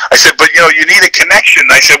I said, but, you know, you need a connection.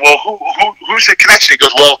 I said, well, who's the connection? He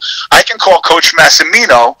goes, well, I can call Coach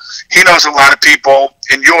Massimino. He knows a lot of people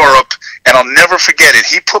in Europe. And I'll never forget it.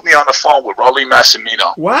 He put me on the phone with Rolly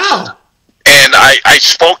Massimino. Wow. And I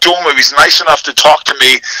spoke to him. He was nice enough to talk to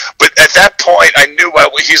me. But at that point, I knew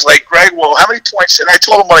he's like, Greg, well, how many points? And I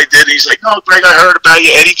told him what I did. He's like, no, Greg, I heard about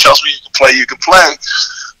you. Eddie tells me you can play.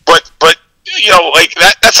 But like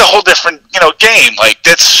that's a whole different, game. Like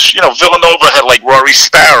that's, Villanova had like Rory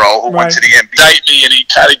Sparrow who went to the NBA, and he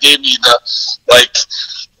kind of gave me the, like,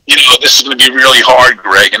 this is going to be really hard,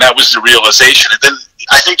 Greg. And that was the realization. And then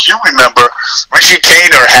I think you remember Richie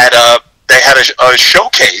Kaner had a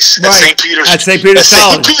showcase at St. Peter's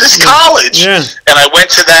College. Yeah. And I went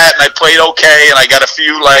to that and I played okay, and I got a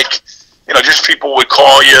few just people would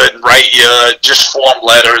call you and write you just form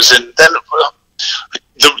letters, and then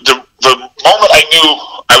the moment I knew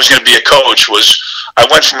I was going to be a coach was I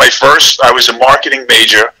went for I was a marketing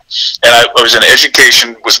major, and I was in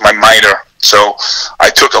education was my minor. So I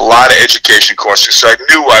took a lot of education courses. So I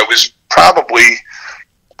knew I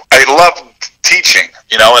loved teaching,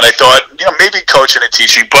 and I thought, maybe coaching and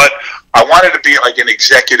teaching, but I wanted to be like an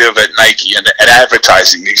executive at Nike, and an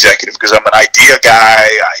advertising executive, because I'm an idea guy.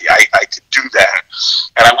 I could do that.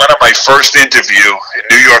 And I went on my first interview in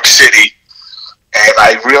New York City, and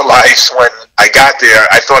I realized when I got there,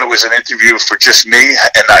 I thought it was an interview for just me,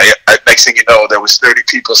 and next thing you know, there was 30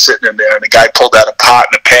 people sitting in there, and the guy pulled out a pot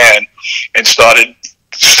and a pan and started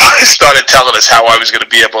telling us how I was going to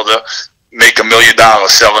be able to make $1 million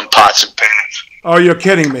selling pots and pans. Oh, you're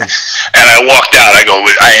kidding me. And I walked out. I go,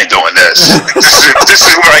 I ain't doing this. This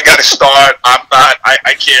is where I got to start. I'm not,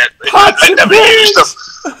 I can't. I never used them.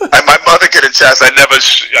 My mother could attest, I never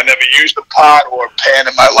used a pot or a pan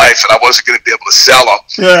in my life, and I wasn't going to be able to sell them.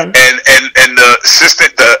 Yeah. And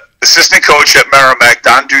the assistant coach at Merrimack,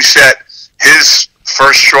 Don Doucette, his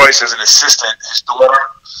first choice as an assistant, his daughter,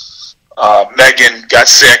 Megan, got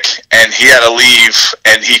sick, and he had to leave,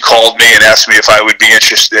 and he called me and asked me if I would be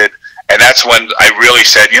interested. And that's when I really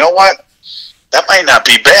said, you know what? That might not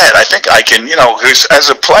be bad. I think I can, as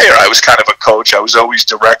a player, I was kind of a coach. I was always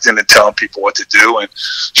directing and telling people what to do. And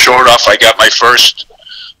sure enough, I got my first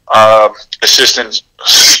assistant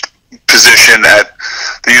position at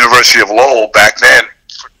the University of Lowell back then.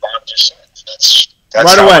 That's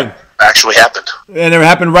right away. Actually happened. And it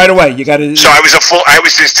happened right away. You got to. So I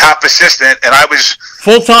was his top assistant, and I was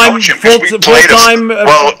full-time.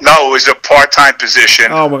 Well, no, it was a part-time position.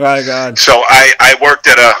 Oh my God! So I worked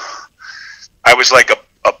I was like a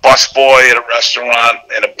busboy at a restaurant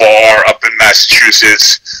and a bar up in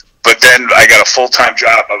Massachusetts. But then I got a full-time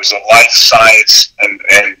job. I was a life science and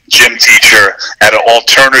gym teacher at an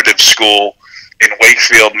alternative school in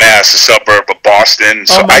Wakefield, Mass, a suburb of Boston.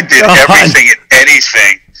 So I did everything and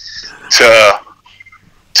anything to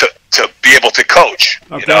be able to coach,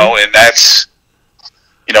 and that's,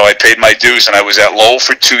 I paid my dues, and I was at Lowell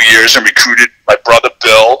for 2 years and recruited my brother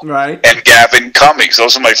Bill and Gavin Cummings.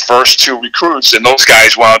 Those are my first two recruits, and those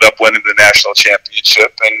guys wound up winning the national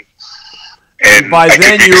championship. And by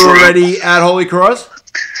then you were already at Holy Cross?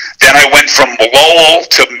 Then I went from Lowell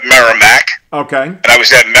to Merrimack. Okay. And I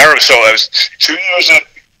was at Merrimack, so I was 2 years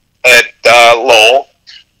at Lowell,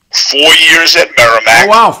 4 years at Merrimack. Oh,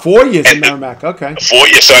 wow, 4 years at Merrimack, okay. 4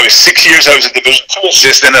 years, so I was 6 years, I was a Division II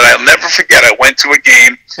assistant, and I'll never forget, I went to a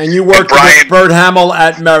game. And you worked with Bert Hamill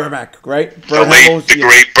at Merrimack, right? The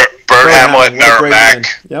great Bert Hamill at Merrimack.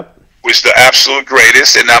 Yep. Was the absolute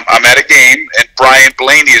greatest, and I'm at a game, and Brian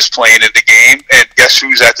Blaney is playing in the game, and guess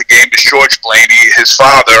who's at the game? It's George Blaney, his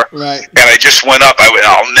father. Right. And I just went up.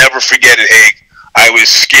 I'll never forget it, Haig. I was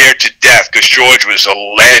scared to death because George was a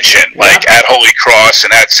legend, like at Holy Cross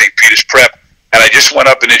and at St. Peter's Prep. And I just went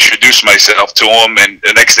up and introduced myself to him, and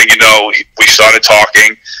the next thing you know, we started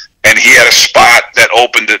talking, and he had a spot that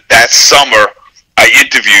opened that summer I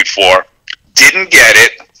interviewed for. Didn't get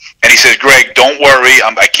it. And he says, Greg, don't worry.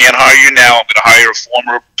 I can't hire you now. I'm going to hire a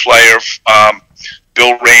former player,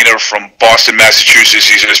 Bill Rayner from Boston, Massachusetts.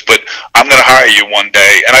 He says, but I'm going to hire you one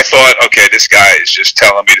day. And I thought, okay, this guy is just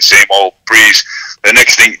telling me the same old breeze. The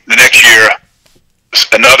next year,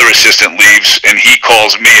 another assistant leaves, and he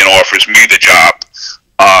calls me and offers me the job.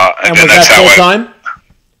 And was that full-time?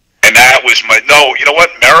 And that was you know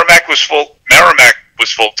what? Merrimack was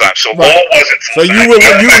full-time, so Lowell wasn't full-time. So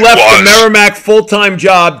you left the Merrimack full-time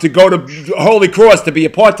job to go to Holy Cross to be a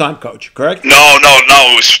part-time coach, correct? No,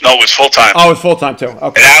 it was full-time. Oh, it was full-time too.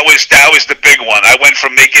 Okay. And that was the big one. I went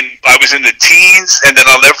from I was in the teens, and then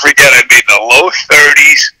I'll never forget, I made the low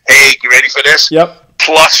 30s. Hey, you ready for this? Yep.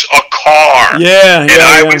 Plus a car. Yeah. And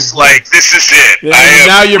I was like, this is it. Yeah,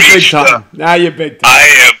 now you're big time. I am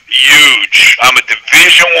huge. I'm a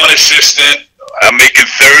Division I assistant. I'm making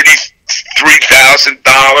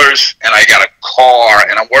 $33,000, and I got a car,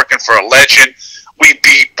 and I'm working for a legend. We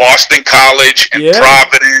beat Boston College and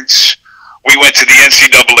Providence. we went to the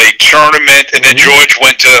NCAA tournament, and then George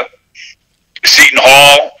went to Seton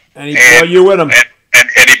Hall. And he brought you with him.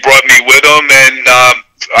 And he brought me with him, and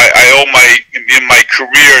I owe my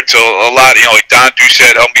career to a lot. You know, like Don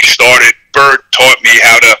Doucette helped me start it. Bert taught me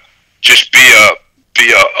how to just be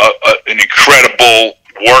an incredible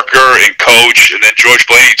worker and coach, and then George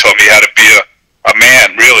Blaney taught me how to be a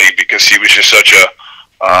man, really, because he was just such a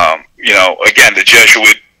again, the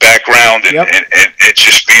Jesuit background, and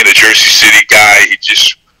just being a Jersey City guy.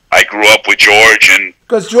 I grew up with George, and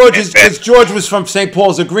because George was from St.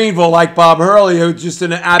 Paul's of Greenville, like Bob Hurley, who's just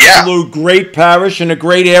an absolute great parish and a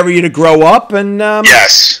great area to grow up, and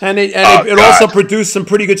it also produced some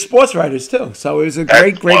pretty good sports writers too. So it was a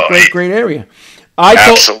great area.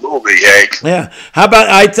 Absolutely, yeah. How about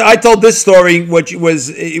I told this story, which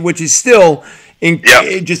is still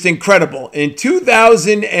just incredible. In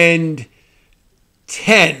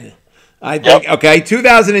 2010, I think. Okay,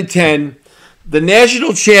 2010. The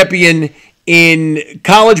national champion in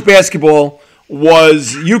college basketball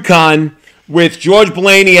was UConn with George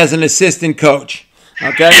Blaney as an assistant coach.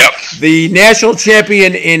 Okay? Yep. The national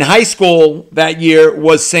champion in high school that year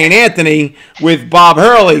was St. Anthony with Bob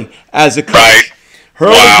Hurley as a coach. Right.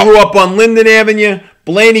 Hurley grew up on Linden Avenue.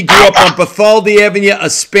 Blaney grew up on Bathalda Avenue, a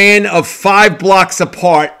span of 5 blocks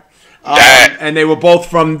apart. And they were both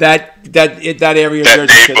from that area, that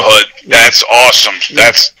neighborhood. That's awesome.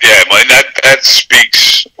 That's that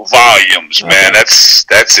speaks volumes, man. That's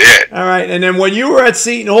it. All right, and then when you were at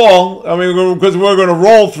Seton Hall, I mean, because we're going to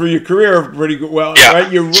roll through your career pretty well,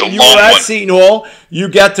 right? You were at Seton Hall. You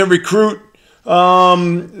got to recruit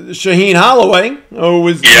Shaheen Holloway, who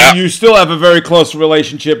you still have a very close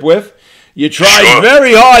relationship with. You tried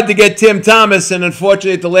very hard to get Tim Thomas, and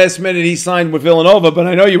unfortunately at the last minute he signed with Villanova, but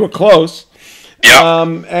I know you were close. Yeah.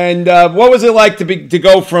 And what was it like to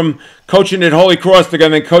go from coaching at Holy Cross to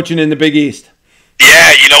then coaching in the Big East?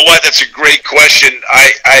 Yeah, you know what? That's a great question.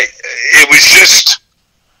 It was just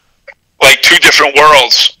like two different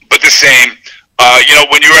worlds, but the same.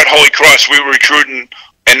 When you were at Holy Cross, we were recruiting,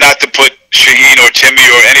 and not to put Shaheen or Timmy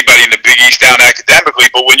or anybody in the Big East down academically,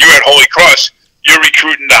 but when you're at Holy Cross, you're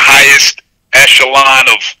recruiting the highest echelon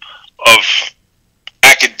of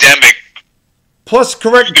academic. Plus,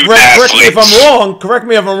 correct me if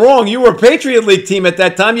I'm wrong. You were a Patriot League team at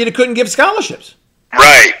that time. You couldn't give scholarships.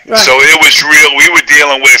 Right. So it was real. We were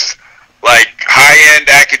dealing with like high-end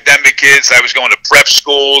academic kids. I was going to prep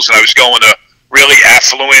schools, and I was going to really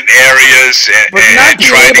affluent areas. But not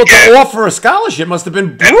being able to offer a scholarship must have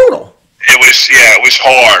been brutal. It was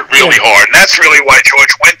hard, really hard, and that's really why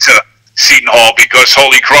George went to Seton Hall, because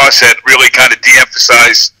Holy Cross had really kind of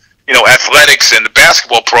de-emphasized, athletics and the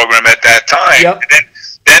basketball program at that time. Yep. And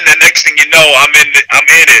then the next thing you know, I'm in it,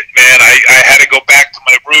 man. I had to go back to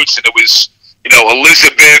my roots, and it was,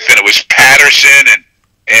 Elizabeth, and it was Patterson,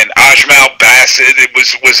 and Ajmal Bassett. It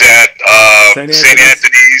was at St.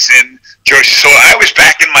 Anthony's in Jersey. So I was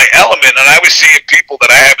back in my element, and I was seeing people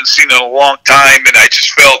that I haven't seen in a long time, and I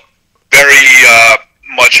just felt very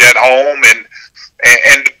much at home.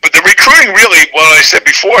 But the recruiting, really, what I said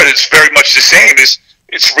before, it's very much the same.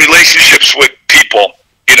 It's relationships with people,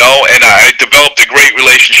 and I developed a great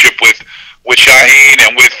relationship with Shaheen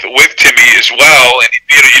and with Timmy as well. And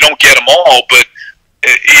you don't get them all, but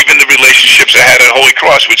even the relationships I had at Holy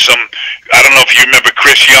Cross with some, I don't know if you remember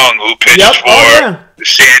Chris Young, who pitched for the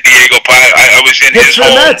San Diego Pirates. I was in his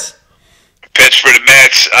home. Pitched for the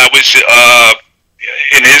Mets. I was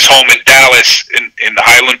in his home in Dallas, in the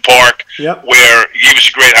Highland Park, where he was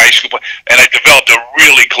a great high school player, and I developed a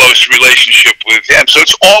really close relationship with him. So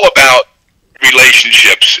it's all about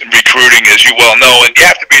relationships and recruiting, as you well know, and you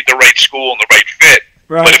have to be at the right school and the right fit.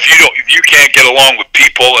 Right. But if you can't get along with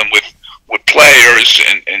people and with players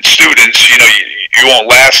and students, you won't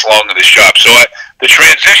last long in this job. So the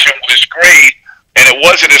transition was great, and it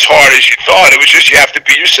wasn't as hard as you thought. It was just you have to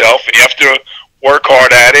be yourself, and you have to work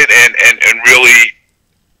hard at it, and really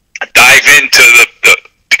dive into the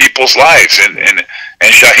people's lives. And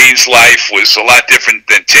Shaheen's life was a lot different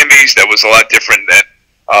than Timmy's. That was a lot different than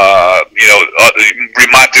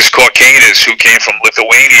Rimantas Kaukanis, who came from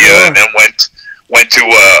Lithuania and then went to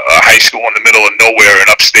a high school in the middle of nowhere in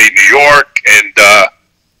upstate New York. And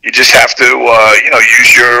you just have to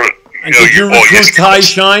use your did you recruit Ty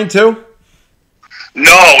Shine too?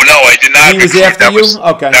 No, I did not. He was after you?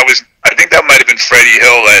 Okay. I think that might have been Freddie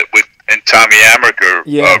Hill and Tommy Amaker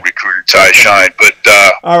recruited Ty Shine. But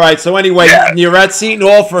all right. So anyway, you're at Seton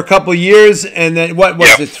Hall for a couple of years, and then what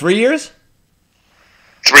was it? 3 years?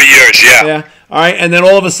 3 years, yeah. All right, and then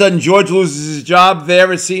all of a sudden George loses his job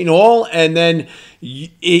there at Seton Hall, and then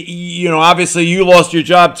obviously you lost your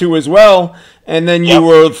job too as well, and then you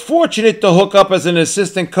were fortunate to hook up as an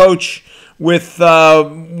assistant coach with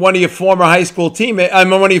one of your former high school teammates,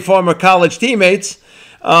 one of your former college teammates,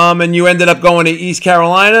 and you ended up going to East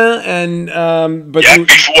Carolina. And before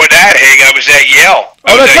that, Haig, I was at Yale.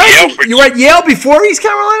 That's right. You were at Yale before East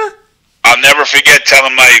Carolina? I'll never forget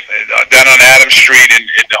telling down on Adams Street in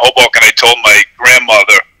Hoboken, I told my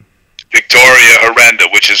grandmother, Victoria Herenda,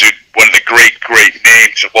 which is one of the great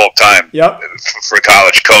names of all time for a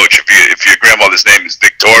college coach. If your grandmother's name is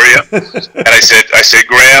Victoria, and I said,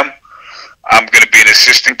 Graham, I'm going to be an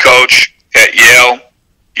assistant coach at Yale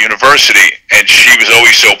University, and she was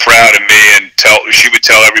always so proud of me, and she would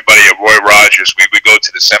tell everybody at Roy Rogers. We would go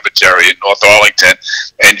to the cemetery in North Arlington,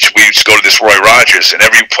 and we would go to this Roy Rogers, and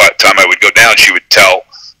every time I would go down, she would tell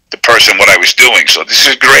the person what I was doing. So this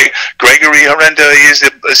is great. Gregory Herenda, he is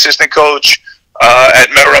the assistant coach at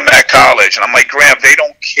Merrimack College, and I'm like, Graham, they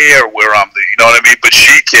don't care where I'm, you know what I mean? But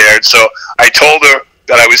she cared, so I told her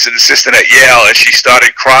that I was an assistant at Yale, and she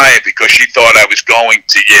started crying because she thought I was going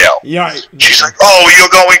to Yale. Yeah. She's like, "Oh, you're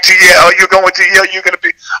going to Yale. You're going to Yale. You're going to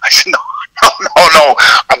be." I said, "No.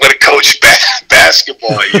 I'm going to coach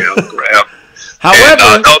basketball at Yale, Graham." However,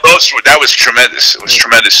 and, that was tremendous. It was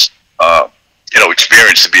tremendous,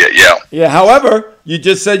 experience to be at Yale. Yeah. However, you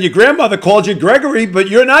just said your grandmother called you Gregory, but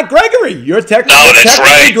you're not Gregory. You're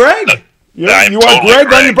technically Greg. No. You are totally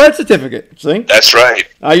Greg on your birth certificate. See? That's right.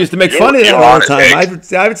 I used to make fun of that all the time.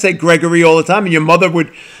 I would say Gregory all the time, and your mother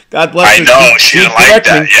would, God bless her. I know. She didn't like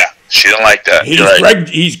that. Yeah. She didn't like that.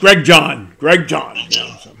 He's Greg John. Greg John.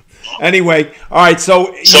 Anyway, all right.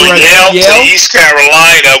 So Yale to East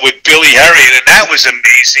Carolina with Billy Herriot, and that was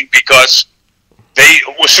amazing because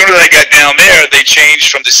as soon as I got down there, they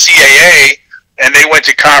changed from the CAA, and they went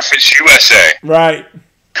to Conference USA. Right.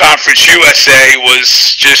 Conference USA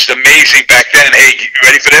was just amazing back then. Hey, you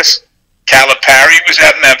ready for this? Calipari was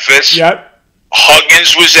at Memphis. Yep.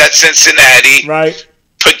 Huggins was at Cincinnati. Right.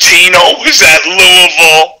 Pitino was at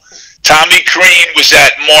Louisville. Tommy Crean was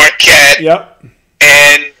at Marquette. Yep.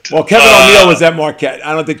 And Kevin O'Neill was at Marquette.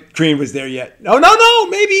 I don't think Crean was there yet. No.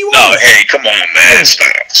 Maybe he was. No, hey, come on, man,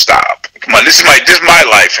 stop. Come on, this is my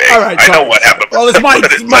life, hey. All right, I know what happened. Well, it's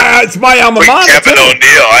my alma mater. Kevin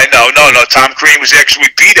O'Neill, I know. No, Tom Crean was actually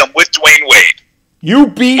beat him with Dwayne Wade. You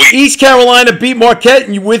beat East Carolina, beat Marquette,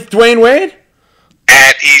 and you with Dwayne Wade?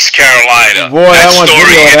 At East Carolina. Boy, that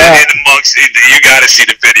story you got to see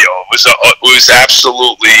the video. It was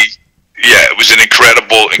absolutely, it was an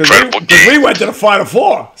incredible game. We went to the Final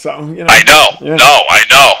Four, so I know. Yeah. No, I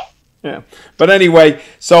know. Yeah, but anyway,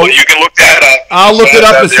 so you can look that up. I'll look it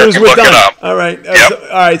up as soon as we're done. All right. Yep. All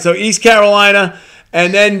right. So East Carolina,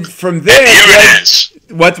 and then from there, here it is.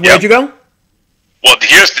 Where'd you go? Well,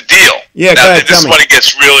 here's the deal. Yeah, now, this is when it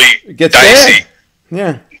gets really dicey. Bad.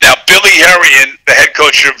 Yeah. Now, Billy Herriot, the head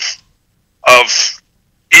coach of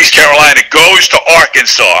East Carolina, goes to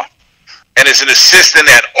Arkansas and is an assistant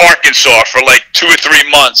at Arkansas for like 2 or 3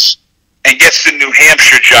 months and gets the New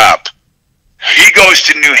Hampshire job. He goes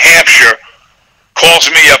to New Hampshire, calls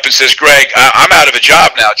me up and says, Greg, I'm out of a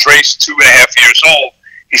job now. Trey's 2.5 years old.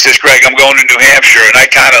 He says, Greg, I'm going to New Hampshire. And I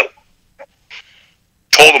kind of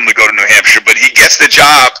told him to go to New Hampshire, but he gets the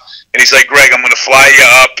job, and he's like, Greg, I'm going to fly you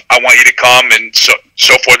up. I want you to come, and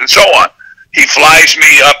so forth and so on. He flies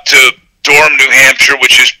me up to Durham, New Hampshire,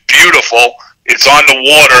 which is beautiful. It's on the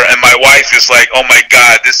water, and my wife is like, oh, my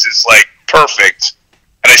God, this is, like, perfect.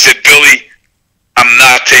 And I said, Billy, I'm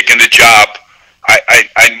not taking the job.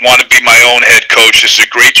 I want to be my own head coach. This is a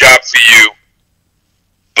great job for you,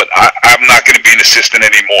 but I'm not going to be an assistant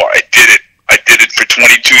anymore. I did it for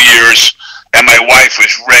 22 years, and my wife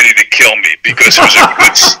was ready to kill me because it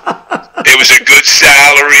was a good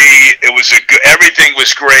salary. Everything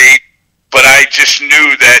was great, but I just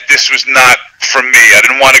knew that this was not for me. I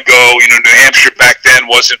didn't want to go. New Hampshire back then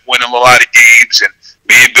wasn't winning a lot of games, and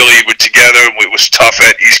me and Billy were together. It was tough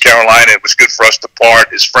at East Carolina. It was good for us to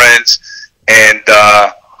part as friends. And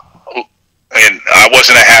I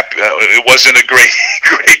wasn't it wasn't a great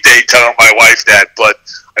day telling my wife that, but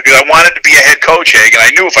because I wanted to be a head coach, Haig, and I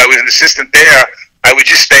knew if I was an assistant there, I would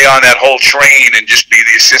just stay on that whole train and just be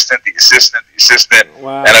the assistant,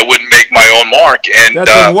 wow. And I wouldn't make my own mark.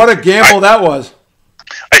 And what a gamble that was.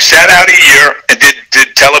 I sat out a year and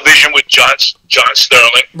did television with John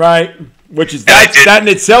Sterling. Right, which is that in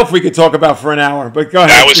itself we could talk about for an hour. But go ahead.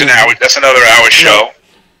 That was an hour. That's another hour show. Yeah.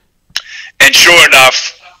 And sure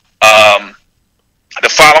enough, the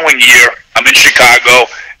following year, I'm in Chicago,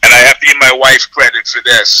 and I have to give my wife credit for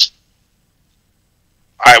this.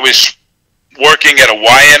 I was working at a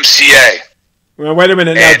YMCA Well, wait a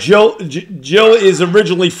minute. Now, Jill is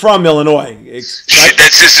originally from Illinois. This is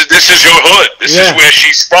her hood. This is where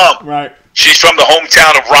she's from. Right. She's from the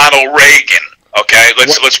hometown of Ronald Reagan. Okay,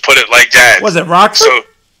 let's put it like that. Was it Rockford? So,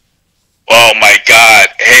 oh my God!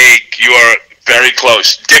 Hey, you are very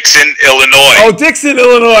close. Dixon, Illinois. Oh, Dixon,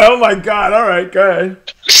 Illinois. Oh my God! All right, go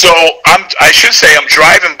ahead. So I should say I'm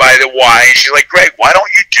driving by the Y, and she's like, "Greg, why don't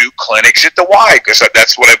you do clinics at the Y?" Because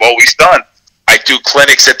that's what I've always done. I do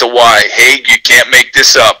clinics at the Y. Hey, you can't make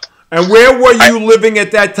this up. And where were you living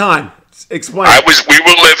at that time? Explain. We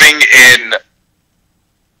were living in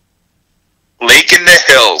Lake in the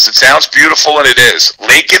Hills. It sounds beautiful, and it is.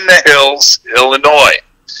 Lake in the Hills, Illinois.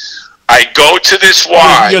 I go to this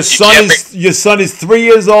Y. Your son is 3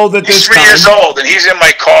 years old at this time. He's 3 years old, and he's in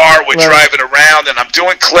my car. We're driving around, and I'm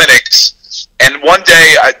doing clinics. And one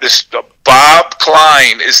day, Bob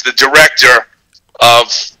Klein is the director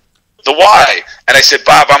of the Y. And I said,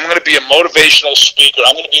 Bob, I'm going to be a motivational speaker.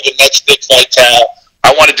 I'm going to be the next Nick Vitale.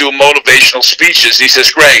 I want to do motivational speeches. He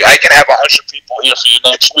says, Greg, I can have 100 people here for you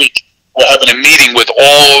next week. We're having a meeting with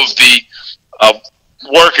all of the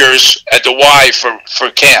workers at the Y for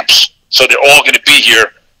camps. So they're all going to be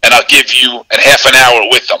here, and I'll give you a half an hour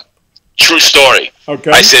with them. True story. Okay.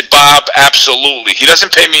 I said, Bob, absolutely. He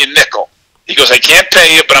doesn't pay me a nickel. He goes, I can't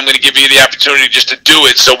pay you, but I'm going to give you the opportunity just to do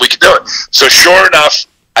it so we can do it. So sure enough,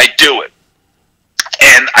 I do it.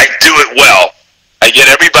 And I do it well. I get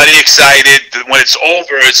everybody excited. When it's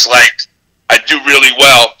over, it's like I do really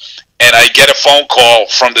well. And I get a phone call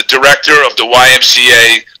from the director of the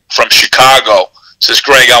YMCA from Chicago. Says,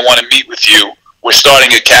 Greg, I want to meet with you. We're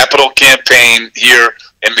starting a capital campaign here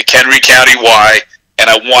in McHenry County Y, and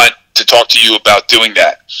I want to talk to you about doing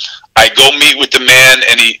that. I go meet with the man,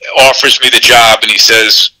 and he offers me the job, and he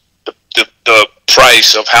says the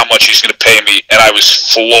price of how much he's going to pay me, and I was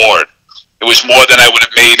floored. It was more than I would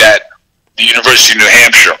have made at the University of New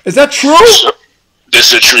Hampshire. Is that true? So,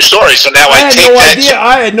 this is a true story. So now I take that.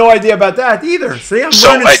 I had no idea about that either. See, I'm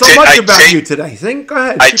learning so much about you today. See, go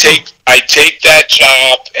ahead. I take that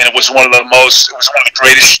job, and it was one of the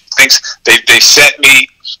greatest things. They sent me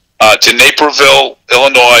to Naperville,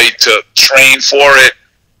 Illinois, to train for it.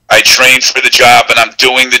 I trained for the job, and I'm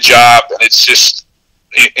doing the job, and it's just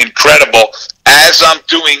incredible. As I'm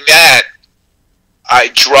doing that, I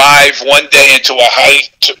drive one day into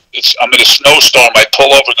I'm in a snowstorm. I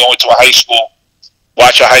pull over, go into a high school,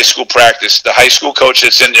 watch a high school practice. The high school coach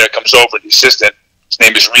that's in there comes over, the assistant, his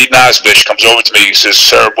name is Reed Nosbish, comes over to me. He says,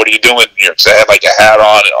 sir, what are you doing here? Because I had like a hat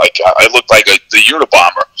on, and I looked like the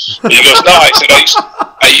Unabomber. And he goes, no. I said,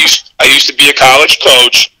 I used to be a college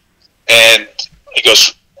coach, and he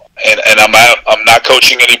goes, and I'm not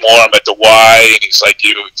coaching anymore. I'm at the Y, and he's like,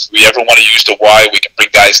 if we ever want to use the Y, we can bring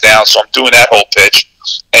guys down. So I'm doing that whole pitch.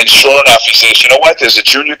 And sure enough, he says, you know what? There's a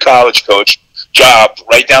junior college coach job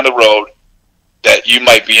right down the road that you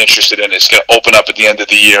might be interested in. It's going to open up at the end of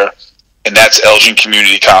the year, and that's Elgin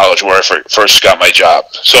Community College, where I first got my job.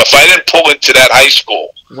 So if I didn't pull into that high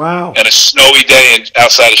school on a snowy day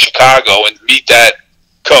outside of Chicago and meet that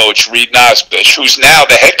coach, Reed Nosbish, who's now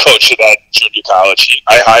the head coach of that junior college,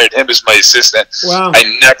 I hired him as my assistant. Wow. I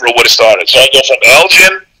never would have started. So I go from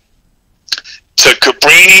Elgin to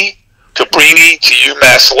Cabrini to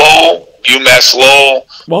UMass Lowell.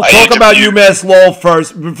 Well, talk about UMass Lowell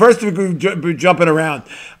first. First, we're jumping around.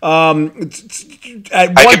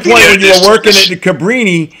 At one point when you were working at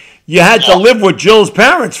Cabrini, you had to live with Jill's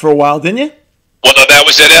parents for a while, didn't you? Well, no, that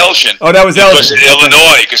was at Elgin. Oh, that was Elgin.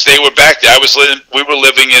 Illinois, because they were back there. We were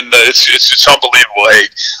living in it's unbelievable. Hey,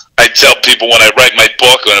 I tell people when I write my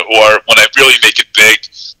book or when I really make it big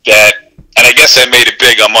that, and I guess I made it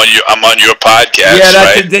big. I'm on your podcast.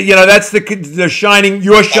 Yeah, that's the shining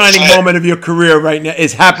moment of your career right now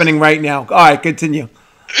is happening right now. All right, continue.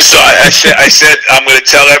 So I said I'm going to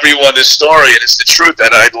tell everyone this story, and it's the truth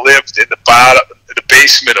that I lived in the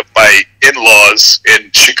basement of my in-laws in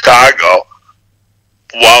Chicago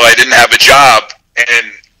while I didn't have a job.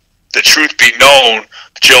 And the truth be known,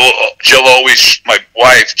 Jill always, my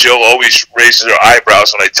wife, Jill always raises her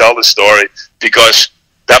eyebrows when I tell the story, because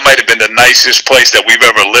that might have been the nicest place that we've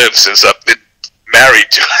ever lived since I've been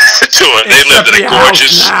married to her. They lived in a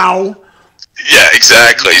gorgeous house now. Yeah,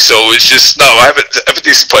 exactly. So it's just I have a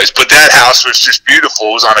decent place, but that house was just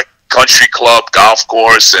beautiful. It was on a country club golf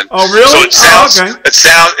course, and oh really? So it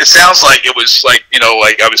sounds like it was like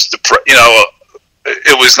like I was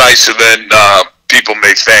it was nicer than people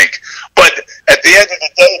may think. But at the end of the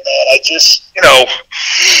day, man, I just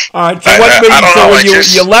All right.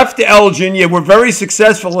 So you left Elgin, you were very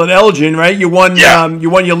successful at Elgin, right? You won. You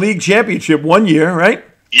won your league championship one year, right?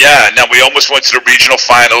 Yeah, now we almost went to the regional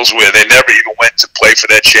finals where they never even went to play for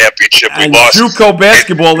that championship. We and lost. JUCO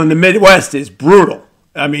basketball in the Midwest is brutal.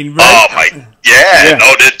 I mean, right? Oh my, yeah.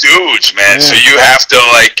 No, they're dudes, man. Yeah. So you have to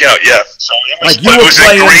So it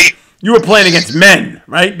was you were playing against men,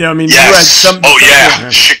 right? I mean, yes. You had some.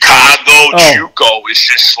 Chicago JUCO is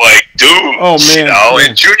just like dudes. Oh man,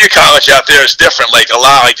 And junior college out there is different. Like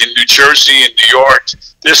like in New Jersey and New York,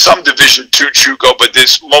 there's some Division II JUCO, but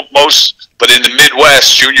there's most. But in the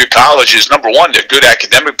Midwest, junior college is number one. They're good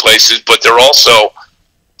academic places, but they're also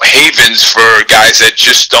havens for guys that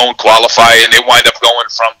just don't qualify, and they wind up going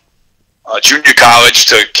from junior college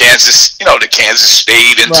to Kansas, to Kansas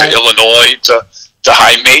State and to Illinois to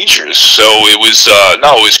high majors. So it was it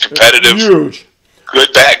was competitive. Huge.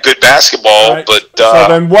 Good basketball. Right. But so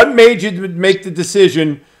then, what made you make the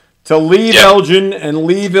decision to leave Elgin and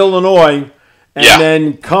leave Illinois, and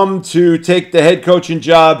then come to take the head coaching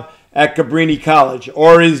job at Cabrini College,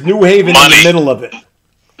 or is New Haven in the middle of it?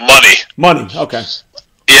 Money. Okay.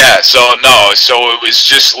 Yeah. So it was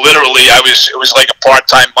just literally it was like a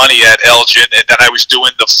part-time money at Elgin, and then I was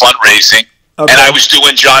doing the fundraising. Okay. And I was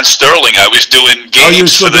doing John Sterling. I was doing games. You were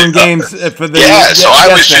still doing games for the. Yeah, so I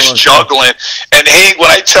was just juggling. And hey, what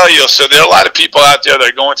I tell you, so there are a lot of people out there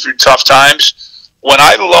that are going through tough times. When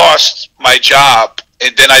I lost my job,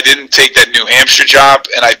 and then I didn't take that New Hampshire job,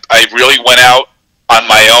 and I really went out on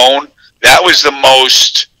my own, that was the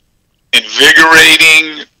most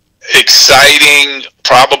invigorating, exciting,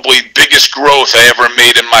 probably biggest growth I ever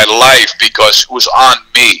made in my life, because it was on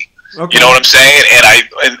me. Okay. You know what I'm saying?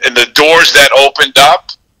 And the doors that opened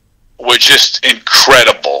up were just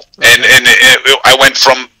incredible. Okay. And I went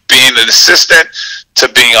from being an assistant to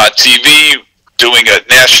being on TV, doing a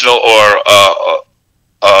national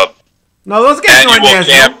annual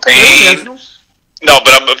campaign. No,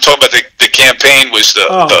 but I'm talking about the campaign was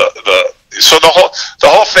so the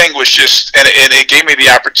whole thing was just, and it gave me the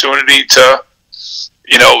opportunity to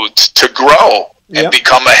grow and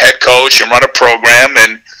become a head coach and run a program,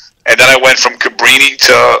 and then I went from Cabrini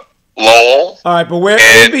to Lowell. All right, but where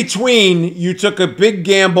in between you took a big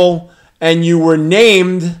gamble and you were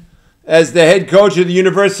named as the head coach of the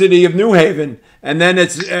University of New Haven, and then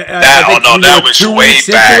it's that was way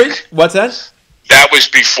back. What's that? That was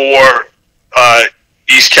before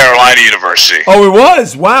East Carolina University. Oh, it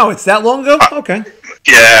was. Wow, it's that long ago. Okay.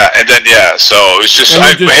 Yeah, and then so it was just.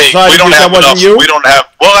 We don't have enough.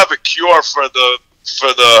 We'll have a cure for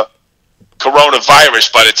the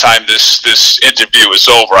coronavirus by the time this interview is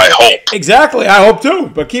over, I hope. Exactly, I hope too.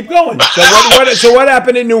 But keep going. So what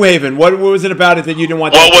happened in New Haven? What was it about it that you didn't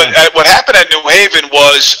want? What happened at New Haven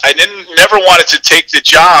was I never wanted to take the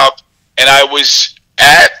job, and I was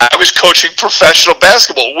coaching professional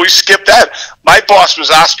basketball. We skipped that. My boss was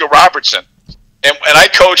Oscar Robertson, and I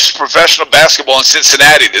coached professional basketball in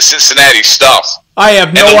Cincinnati, the Cincinnati stuff. I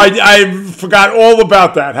have no idea. I forgot all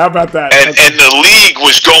about that. How about that? And the league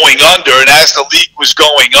was going under, and as the league was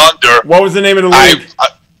going under, what was the name of the league?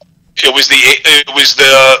 It was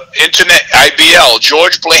the Internet IBL.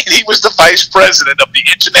 George Blaney was the vice president of the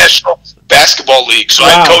International Basketball League. So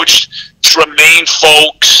I coached Tremaine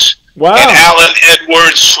Folks and Alan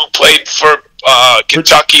Edwards, who played for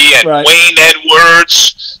Kentucky, and Wayne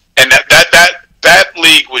Edwards, and that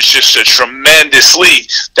league was just a tremendous league.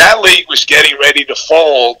 That league was getting ready to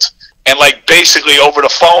fold, and basically over the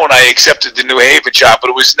phone, I accepted the New Haven job, but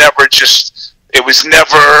it was never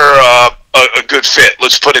a good fit.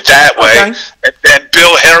 Let's put it that way. Okay. And then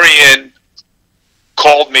Bill Herrian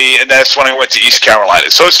called me, and that's when I went to East Carolina.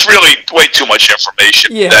 So it's really way too much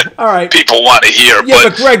information that people want to hear. Yeah,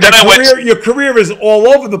 but Greg, your career is all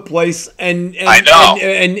over the place, and I know.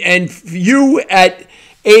 And you at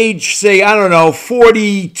age, say, I don't know,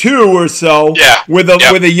 42 or so, with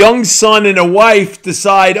a young son and a wife,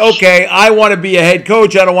 decide, okay, I want to be a head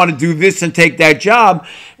coach. I don't want to do this and take that job.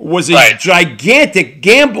 Was a gigantic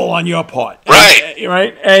gamble on your part,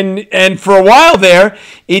 right? And for a while there,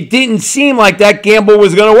 it didn't seem like that gamble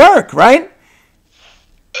was going to work, right?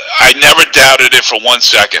 I never doubted it for 1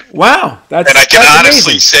 second. Wow, and I can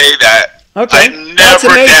honestly say that I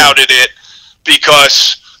never doubted it,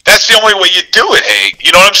 because that's the only way you do it, hey.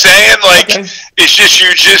 You know what I'm saying? It's just you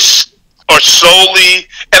just are solely,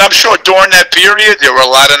 and I'm sure during that period there were a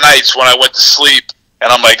lot of nights when I went to sleep and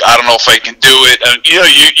I'm like, I don't know if I can do it. And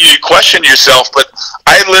you question yourself, but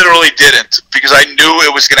I literally didn't, because I knew it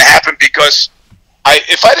was going to happen, because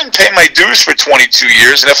if I didn't pay my dues for 22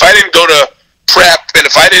 years, and if I didn't go to prep, and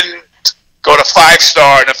if I didn't go to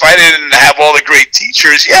 5-star, and if I didn't have all the great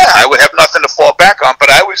teachers, I would have nothing to fall back on, but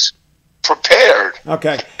I was prepared.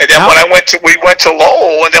 Okay. And then when we went to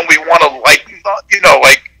Lowell, and then we won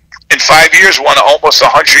in 5 years, won almost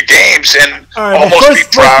 100 games, and all right, almost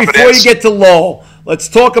beat Providence. Before you get to Lowell, let's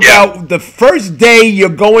talk about the first day you're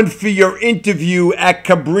going for your interview at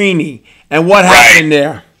Cabrini and what happened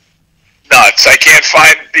there. Nuts. I can't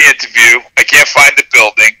find the interview. I can't find the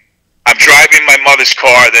building. I'm driving my mother's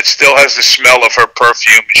car that still has the smell of her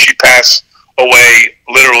perfume. She passed away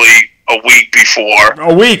literally a week before.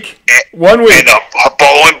 A week? 1 week. And a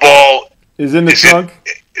bowling ball is in the trunk?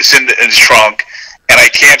 It's in the trunk, and I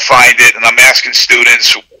can't find it, and I'm asking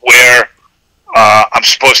students where I'm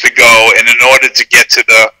supposed to go, and in order to get to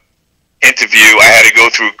the interview, I had to go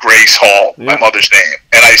through Grace Hall, my mother's name,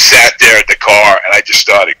 and I sat there at the car, and I just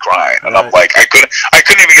started crying, and I'm like, I couldn't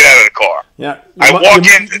even get out of the car. Yeah, I walk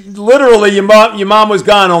in. Literally, your mom was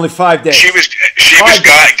gone only 5 days. She was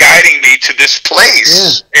guiding me to this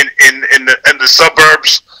place in the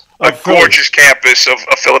suburbs, a gorgeous campus of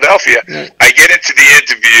Philadelphia. Yeah. I get into the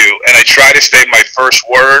interview, and I try to say my first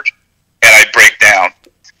word, and I break down,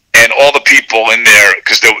 and all the people in there,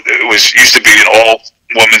 because it used to be an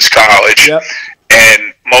all-women's college,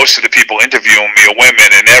 and most of the people interviewing me are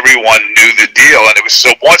women, and everyone knew the deal. And it was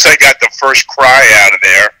so once I got the first cry out of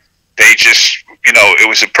there, they just, it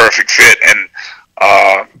was a perfect fit. And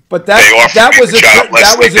but that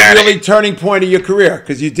was a really turning point of your career,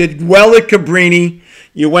 because you did well at Cabrini.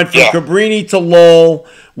 You went from Cabrini to Lowell,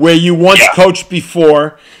 where you once coached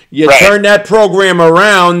before. You turned that program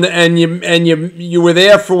around, and you were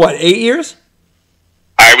there for what, 8 years?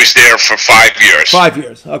 I was there for 5 years. 5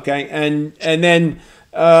 years, okay, and then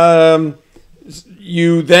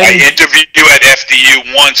you then I interviewed you at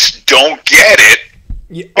FDU once. Don't get it.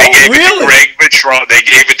 They gave it to Greg Vitrone. They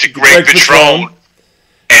gave it to Greg Vitrone,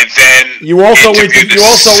 and then you also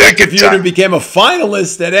interviewed and became a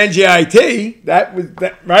finalist at NJIT. That was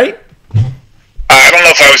right. I don't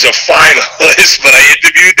know if I was a finalist, but I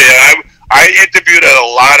interviewed there. I interviewed at a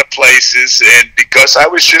lot of places, and because I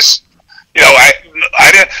was just. I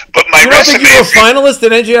didn't. But my resume. You were a finalist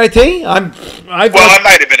at NJIT? I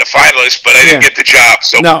might have been a finalist, but I didn't get the job.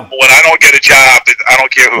 So when I don't get a job, I don't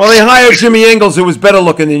care who. Well, they hired Jimmy Ingles, who was better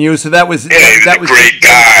looking than you, so that was a great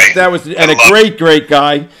guy. A great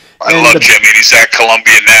guy. I love Jimmy. He's at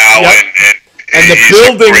Columbia now, and the he's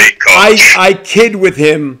building. A great coach. I kid with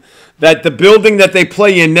him that the building that they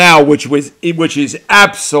play in now, which is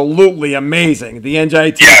absolutely amazing, the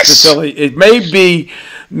NJIT facility, it may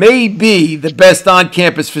be the best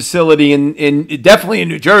on-campus facility in definitely in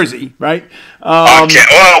New Jersey, right? Monmouth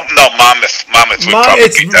would probably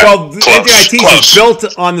be that. Well, NJIT is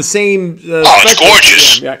built on the same. It's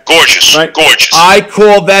gorgeous, gorgeous, right? Gorgeous. I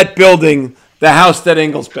call that building the house that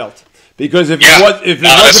Ingles built, because if it wasn't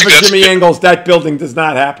for Jimmy Ingles, that building does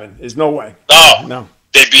not happen. There's no way. No.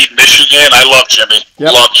 They beat Michigan. I love Jimmy.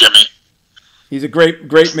 Love Jimmy. He's a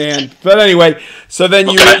great man. But anyway, so then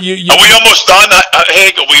you Are we almost done?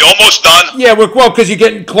 Hank, are we almost done? Yeah, because you're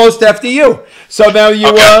getting close to FDU. So now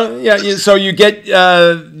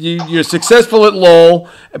you're successful at Lowell,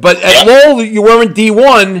 but at Lowell you were in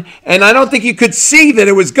D1, and I don't think you could see that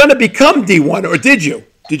it was going to become D1, or did you?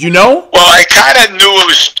 Did you know? Well, I kind of knew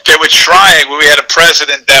they were trying. We had a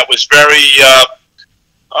president that was very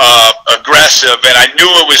aggressive, and I knew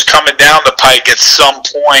it was coming down the pike at some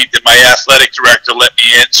point, and my athletic director let me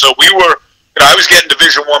in. So we were, I was getting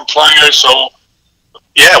Division I players. So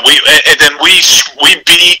we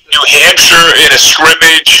beat New Hampshire in a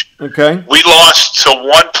scrimmage. Okay. We lost to 1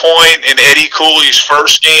 point in Eddie Cooley's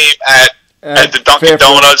first game at the Dunkin'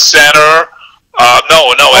 Donuts Center.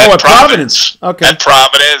 At Providence. Okay. At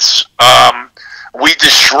Providence. We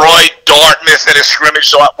destroyed Dartmouth in a scrimmage.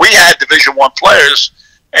 So we had Division I players.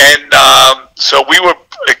 And so we were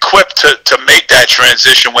equipped to make that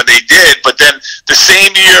transition when they did. But then the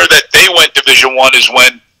same year that they went Division I is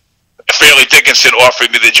when Fairleigh Dickinson offered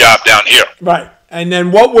me the job down here. Right. And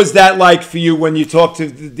then what was that like for you when you talked to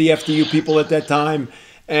the FDU people at that time?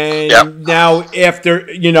 And now after,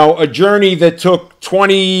 a journey that took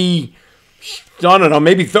 20, I don't know,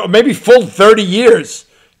 maybe full 30 years,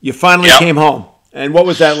 you finally came home. And what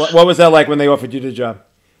was that like when they offered you the job?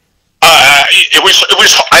 It was.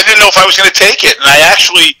 I didn't know if I was going to take it, and I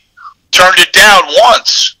actually turned it down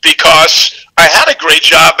once because I had a great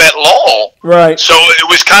job at Lowell. Right. So it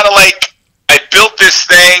was kind of like I built this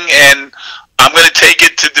thing, and I'm going to take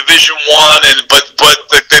it to Division I. But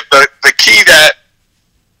the key that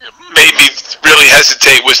made me really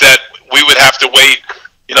hesitate was that we would have to wait,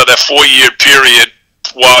 that 4-year period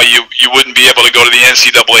while you wouldn't be able to go to the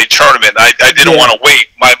NCAA tournament. I didn't want to wait.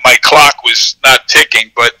 My clock was not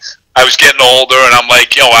ticking, but I was getting older, and I'm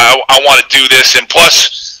like, I want to do this. And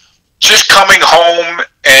plus, just coming home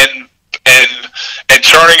and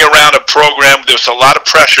turning around a program. There was a lot of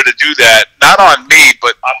pressure to do that, not on me,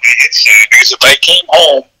 but on the inside. Because if I came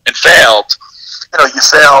home and failed, you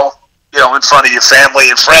fail, in front of your family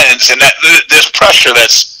and friends, and there's pressure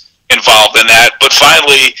that's involved in that. But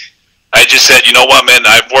finally, I just said, you know what, man,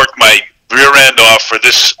 I've worked my rear end off for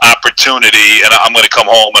this opportunity, and I'm going to come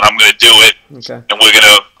home and I'm going to do it. Okay. And we're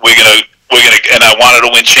gonna, and I wanted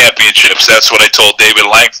to win championships. That's what I told David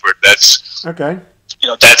Langford. That's okay.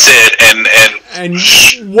 That's it. And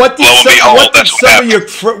what did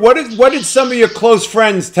what did some of your close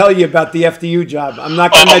friends tell you about the FDU job? I'm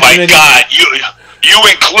not going to mention anything. Oh my God, you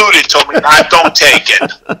included told me, don't take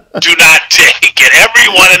it. Do not take it.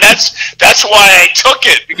 Everyone, and that's why I took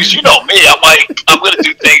it, because you know me. I'm like, I'm going to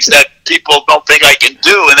do things that people don't think I can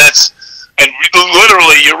do, and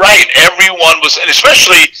literally, you're right. Everyone was, and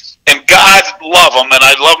especially. And God love him, and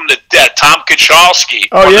I love him to death. Tom Kachalski,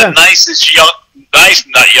 one of the nicest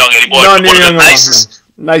not young anymore, one of the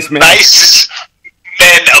nicest men,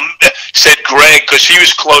 said Greg, because he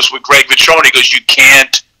was close with Greg Vitrone. He goes, you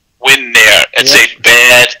can't win there. It's a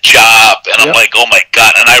bad job. And I'm like, oh my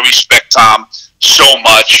God. And I respect Tom so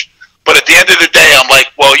much. But at the end of the day, I'm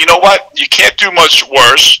like, well, you know what? You can't do much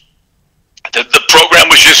worse. The program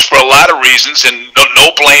was just, for a lot of reasons, and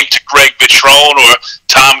no blame to Greg Vitrone or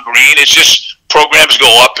Tom Green. It's just programs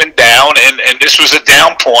go up and down, and this was a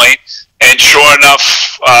down point. And sure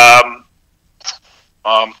enough, I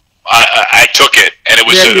took it, and it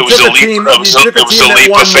was a leap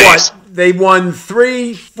of faith. They won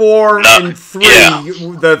 3, 4, and 3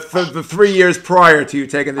 the 3 years prior to you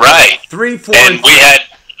taking the right. job. 3, 4, and we had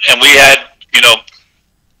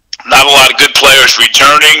not a lot of good players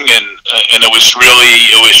returning, and it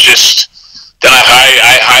was just. Then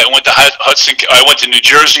I went to Hudson. I went to New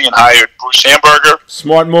Jersey and hired Bruce Hamburger.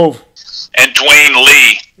 Smart move. And Dwayne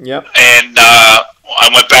Lee. Yep. And I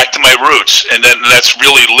went back to my roots, and then that's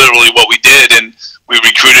really literally what we did. And we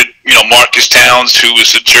recruited, Marcus Towns, who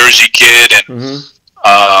was a Jersey kid, and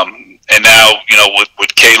and now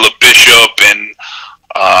with Caleb Bishop and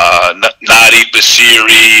Nadi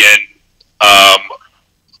Basiri and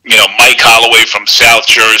Mike Holloway from South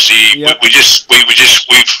Jersey. Yep.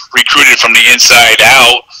 We've recruited from the inside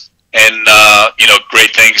out, and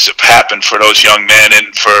great things have happened for those young men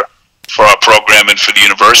and for our program and for the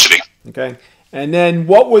university. Okay, and then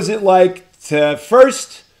what was it like to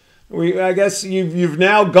first? I guess you've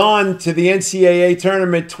now gone to the NCAA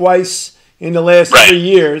tournament twice in the last 3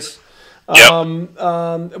 years. Yep.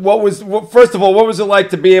 First of all, what was it like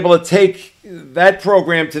to be able to take that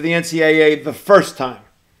program to the NCAA the first time?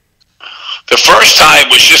 The first time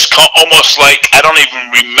was just almost like, I don't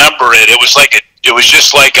even remember it. It was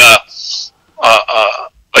just like a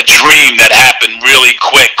dream that happened really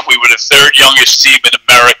quick. We were the third youngest team in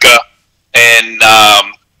America, and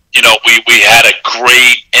we had a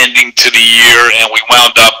great ending to the year, and we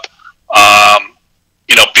wound up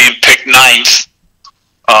being picked 9th.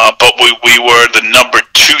 But we were the number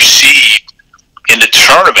 2 seed in the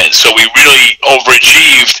tournament, so we really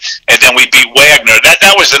overachieved, and then we beat Wagner.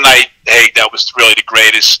 That was the night. Hey, that was really the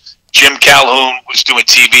greatest. Jim Calhoun was doing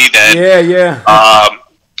TV then. Yeah.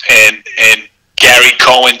 And Gary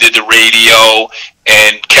Cohen did the radio,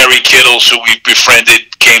 and Kerry Kittles, who we befriended,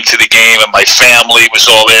 came to the game, and my family was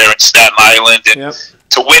all there in Staten Island. And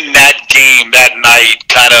to win that game that night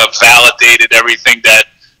kind of validated everything that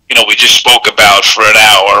we just spoke about for an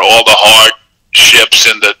hour, all the hardships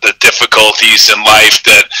and the difficulties in life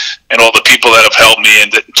and all the people that have helped me.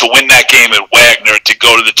 And to win that game at Wagner, to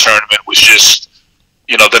go to the tournament, was just,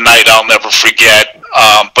 the night I'll never forget.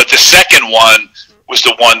 But the second one was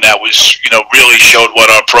the one that was, really showed what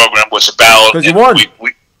our program was about. Because you won. We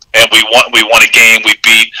won a game. We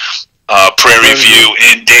beat Prairie View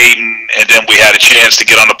in Dayton, and then we had a chance to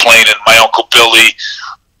get on a plane. And my Uncle Billy,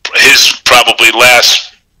 his probably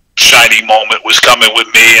last shining moment was coming with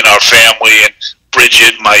me and our family, and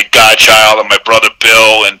Bridget, my godchild, and my brother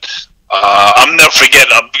Bill. And I'll never forget,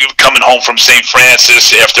 coming home from St.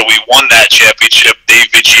 Francis after we won that championship.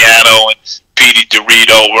 Dave Viggiano and Petey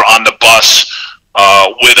Dorito were on the bus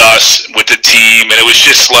with us, with the team, and it was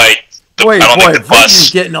just like,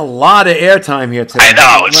 Viggy's getting a lot of airtime here today. I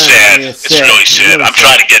know, it's sad. It's really sad. I'm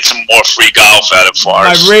trying to get some more free golf out of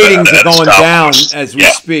Forrest. My ratings are going down as we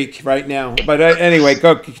speak right now. But anyway,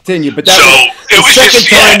 go continue. But that the second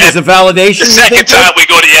time is a validation. The second time we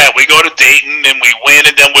go to Dayton and we win,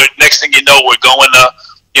 and then next thing you know, we're going to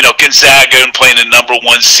Gonzaga and playing the number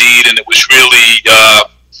 1 seed, and it was really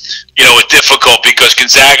difficult because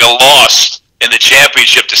Gonzaga lost in the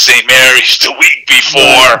championship to St. Mary's the week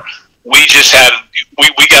before. We just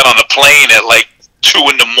we got on the plane at like 2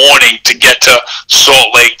 in the morning to get to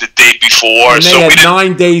Salt Lake the day before. And they had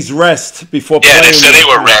 9 days rest before playing. Yeah, they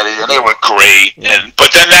were ready, and they were great. Yeah.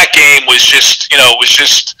 But then that game was just, it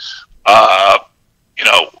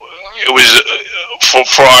was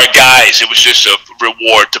for our guys. It was just a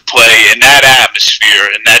reward to play in that atmosphere,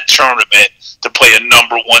 in that tournament, to play a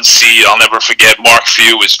 #1 seed. I'll never forget. Mark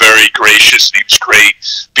Few was very gracious, and he was great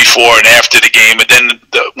before and after the game. And then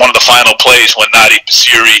one of the final plays when Nadi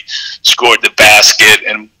Basiri scored the basket,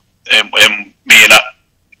 and me and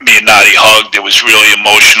Nadi hugged. It was really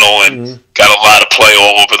emotional, and got a lot of play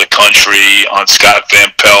all over the country on Scott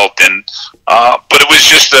Van Pelt. And but it was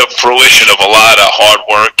just the fruition of a lot of hard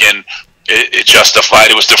work, and it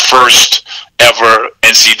justified. It was the first ever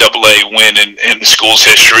NCAA win in the school's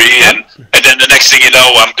history, and then the next thing you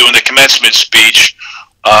know, I'm doing the commencement speech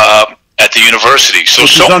at the university. So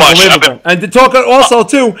much. And to talk also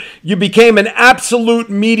too, you became an absolute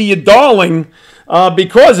media darling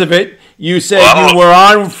because of it. You said you were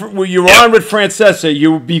on with Francesa.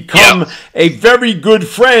 You become a very good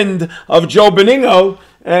friend of Joe Benigno,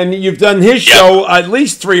 and you've done his show at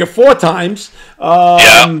least 3 or 4 times. You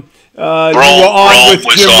were on with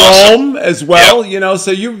Jim Rome as well,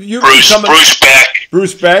 so you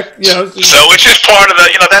Bruce Beck. So it's just part of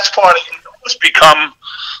that's part of it's become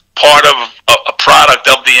part of a product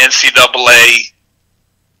of the NCAA,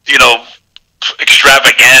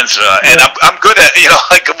 extravaganza. And I'm good at,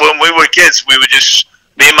 like when we were kids, we would just,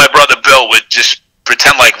 me and my brother Bill would just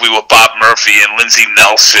pretend like we were Bob Murphy and Lindsey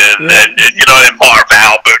Nelson and Marv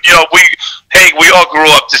Albert. We all grew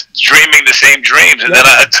up just dreaming the same dreams. And then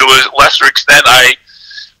to a lesser extent, I,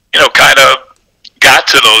 kind of got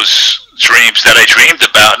to those dreams that I dreamed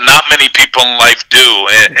about. Not many people in life do.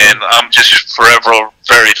 And I'm just forever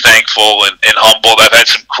very thankful and humbled. I've had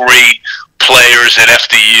some great players at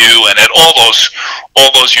FDU and at all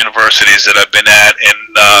those universities that I've been at, and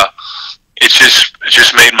it's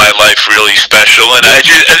just made my life really special. And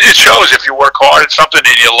it shows if you work hard at something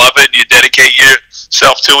and you love it and you dedicate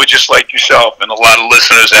yourself to it, just like yourself and a lot of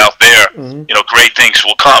listeners out there. Great things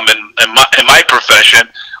will come. And in my profession,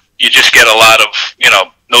 you just get a lot of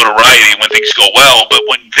notoriety when things go well, but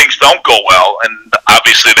when things don't go well, and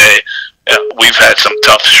obviously we've had some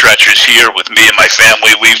tough stretches here with me and my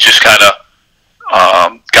family. We've just kind of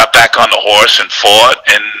got back on the horse and fought,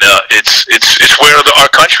 and it's where our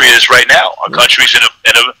country is right now. Our country's in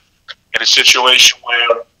a situation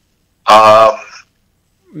where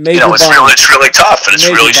it's really tough and it's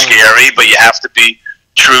really scary. But you have to be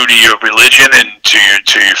true to your religion and to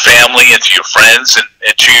your family and to your friends and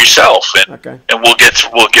to yourself, and we'll get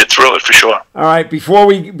through it for sure. All right, before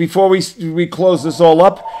we close this all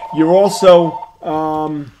up, you're also.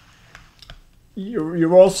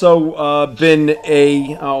 You've also been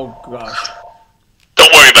a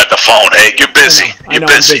Don't worry about the phone. Hey, you're busy. I'm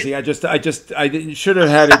busy. I should have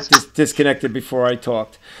had it disconnected before I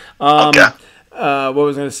talked. What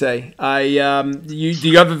was I going to say? Do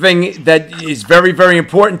you have a thing that is very, very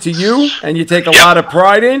important to you, and you take a lot of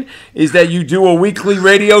pride in, is that you do a weekly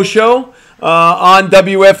radio show on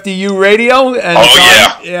WFDU radio, and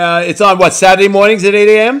it's on what, Saturday mornings at 8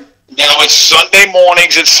 a.m. Now it's Sunday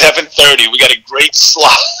mornings at 7:30. We got a great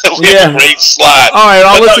slot. All right,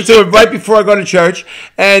 I'll listen to it right before I go to church,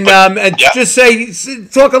 and just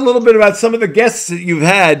talk a little bit about some of the guests that you've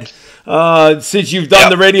had since you've done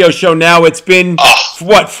the radio show. Now it's been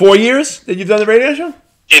 4 years that you've done the radio show.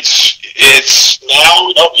 It's now.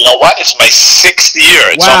 You know what? It's my 6th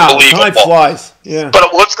year. It's unbelievable. Time flies. Yeah.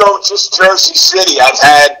 But let's go just Jersey City. I've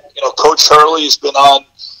had Coach Hurley has been on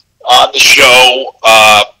the show.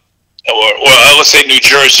 Or let's say New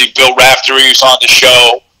Jersey, Bill Raftery was on the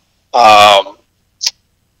show.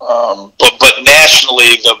 But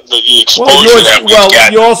nationally, the exposure that we've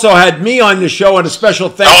got. You also had me on the show on a special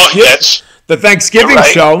the Thanksgiving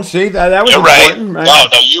show. See, that was important. Right? No,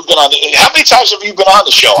 you've been on the. How many times have you been on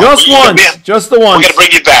the show? Just once. Just the one. We're going to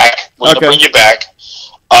bring you back.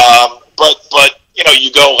 But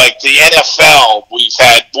you go like the NFL. We've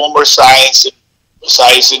had Boomer Esiason,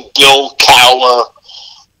 Bill Cowler.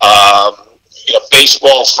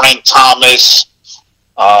 Baseball, Frank Thomas.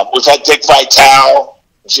 We've had Dick Vitale,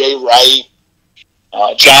 Jay Wright,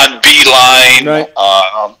 John Beeline. Right.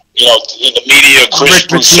 In the media, Chris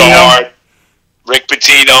Broussard, Rick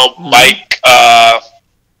Pitino, Mike.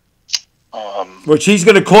 Which he's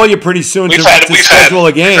going to call you pretty soon to schedule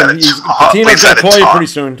a game. Pitino's going to call you pretty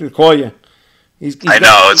soon to call you. I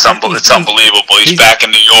know it's unbelievable. He's back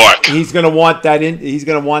in New York. He's going to want that. He's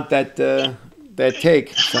going to want that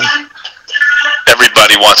take. So.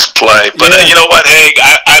 Everybody wants to play, but you know what, Haig?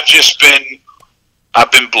 I've just been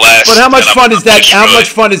I've been blessed. But how much fun is that? How much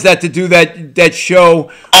fun is that to do that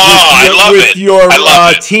show with your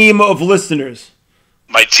team of listeners?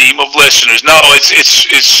 My team of listeners. No, it's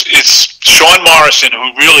Sean Morrison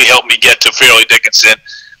who really helped me get to Fairleigh Dickinson.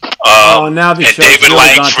 Now the and show's David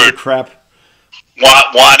really Langford crap.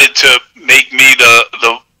 Wanted to make me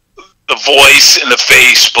the voice in the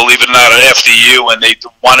face, believe it or not, at FDU, and they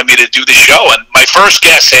wanted me to do the show. And my first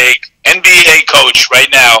guest, Haig, NBA coach right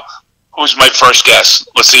now. Who's my first guest?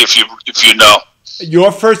 Let's see if you know.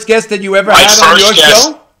 Your first guest that you ever had on your show? My first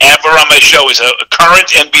guest ever on my show is a current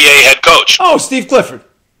NBA head coach. Oh, Steve Clifford.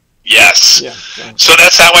 Yes. Yeah. So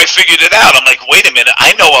that's how I figured it out. I'm like, wait a minute,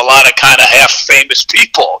 I know a lot of kind of half-famous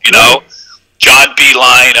people, you know. John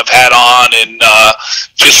Beeline I've had on, and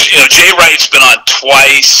Jay Wright's been on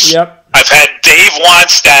twice. Yep. I've had Dave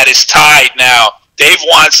Wannstedt is tied now. Dave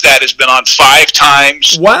Wannstedt has been on 5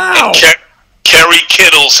 times. Wow. And Kerry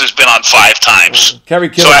Kittles has been on 5 times. Kerry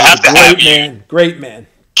Kittles is a great man.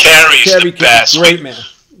 Kerry's the best. Great man.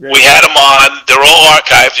 We had him on. They're all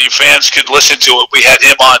archived. Your fans could listen to it. We had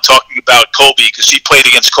him on talking about Kobe because he played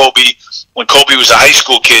against Kobe when Kobe was a high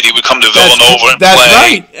school kid. He would come to Villanova and play. That's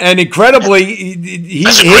right. And incredibly,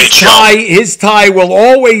 his tie will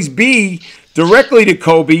always be directly to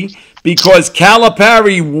Kobe because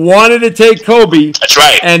Calipari wanted to take Kobe. That's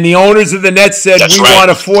right. And the owners of the Nets said, we want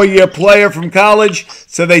a 4-year player from college,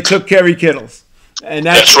 so they took Kerry Kittles. And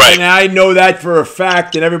that's right. And I know that for a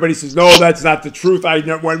fact, and everybody says, no, that's not the truth. I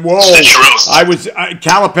went, whoa. It's the truth.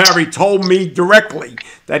 Calipari told me directly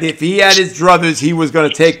that if he had his druthers, he was going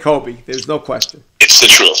to take Kobe. There's no question. It's the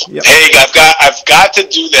truth. Yep. Hey, I've got to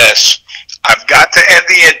do this. I've got to end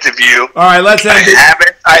the interview. All right, let's end it.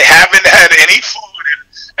 I haven't had any food,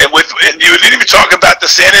 and you didn't even talk about the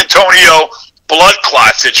San Antonio blood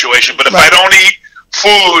clot situation, but if I don't eat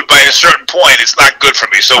food by a certain point, it's not good for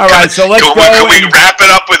me. So, so let's go. Can we wrap it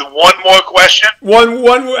up with one more question?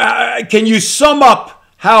 Can you sum up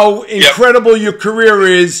how incredible your career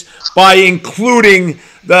is by including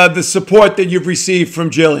the support that you've received from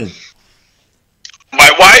Jillian? My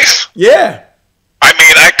wife? Yeah. I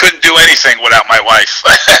mean, I couldn't do anything without my wife.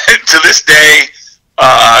 To this day,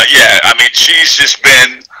 I mean, she's just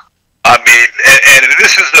been, and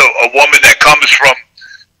this is a woman that comes from,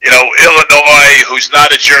 Illinois, who's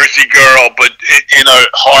not a Jersey girl, but in her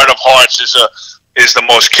heart of hearts is the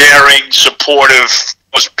most caring, supportive,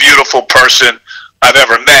 most beautiful person I've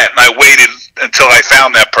ever met. And I waited until I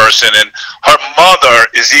found that person. And her mother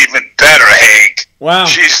is even better, Hank. Wow.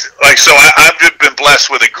 She's I've just been blessed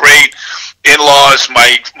with a great in-laws.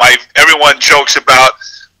 Everyone jokes about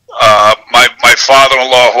my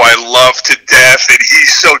father-in-law, who I love to death, and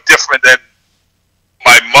he's so different than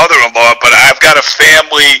my mother-in-law, but I've got a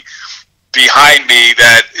family behind me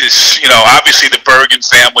that is, obviously the Bergen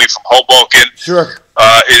family from Hoboken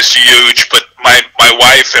is huge, but my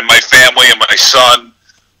wife and my family and my son,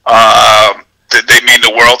 they mean the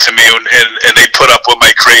world to me, and they put up with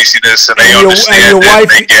my craziness, and they understand and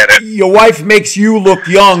they get it. Your wife makes you look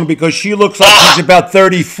young because she looks like she's about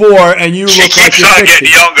 34, and you look like you're 60. She keeps on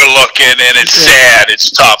getting younger looking, and it's sad. It's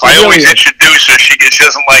tough. I always introduce her. She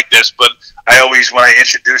doesn't like this, but when I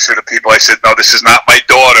introduce her to people, I said, no, this is not my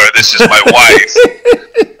daughter. This is my wife,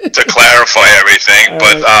 to clarify everything.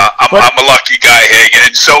 But I'm a lucky guy, Hagen,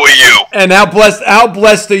 and so are you. And how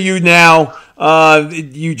blessed are you now?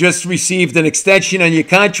 You just received an extension on your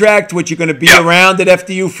contract, which you're going to be around at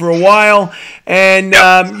FDU for a while. And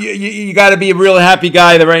you got to be a real happy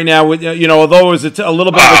guy right now. Although it was a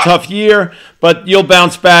little bit of a tough year, but you'll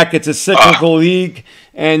bounce back. It's a cyclical league.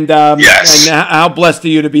 And how blessed are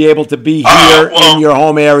you to be able to be here in your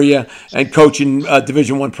home area and coaching a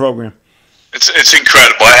Division I program? It's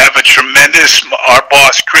incredible. I have our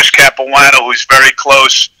boss, Chris Capuano, who's very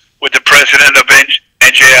close with the president of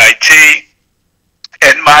NJIT,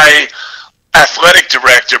 and my athletic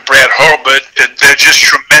director, Brad Hurlbut. They're just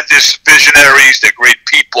tremendous visionaries. They're great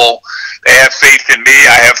people. They have faith in me.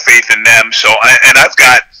 I have faith in them. So, I've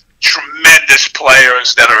got tremendous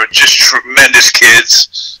players that are just tremendous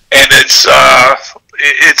kids, and it's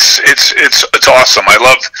awesome. I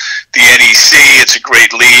love the NEC. It's a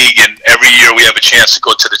great league, and every year we have a chance to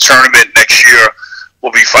go to the tournament. Next year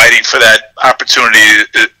we'll be fighting for that opportunity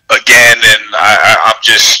again, and I'm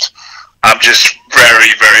just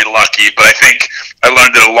very, very lucky. But I think I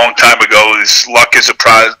learned it a long time ago. Luck is a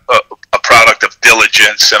product of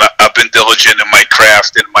diligence, and I've been diligent in my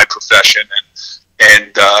craft and my profession,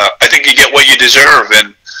 and I think you get what you deserve,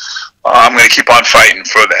 and I'm going to keep on fighting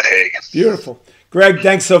for that, Haig. Beautiful. Greg,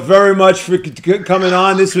 thanks so very much for coming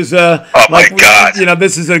on. This was my God.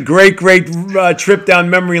 This is a great trip down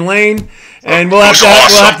memory lane, And we'll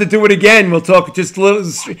have to do it again. We'll talk just a little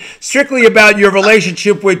strictly about your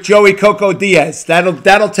relationship with Joey Coco Diaz.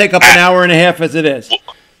 That'll take up an hour and a half as it is.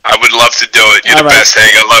 I would love to do it. You're the best,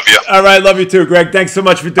 Hank. I love you. All right, love you too, Greg. Thanks so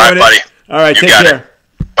much for doing it. Buddy. All right, take care.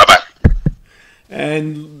 Bye-bye.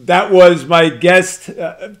 And that was my guest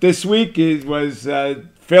this week. It was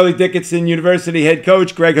Fairleigh Dickinson University head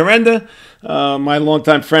coach Greg Herenda, my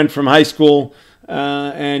longtime friend from high school,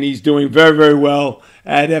 and he's doing very, very well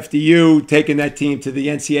at FDU, taking that team to the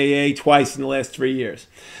NCAA twice in the last 3 years.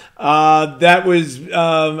 I'd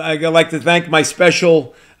like to thank my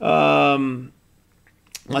special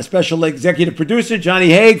executive producer, Johnny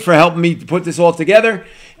Haig, for helping me put this all together.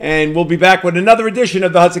 And we'll be back with another edition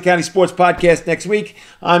of the Hudson County Sports Podcast next week.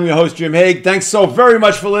 I'm your host, Jim Haig. Thanks so very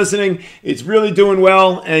much for listening. It's really doing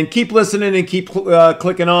well. And keep listening and keep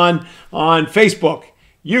clicking on Facebook,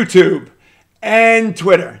 YouTube, and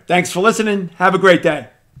Twitter. Thanks for listening. Have a great day.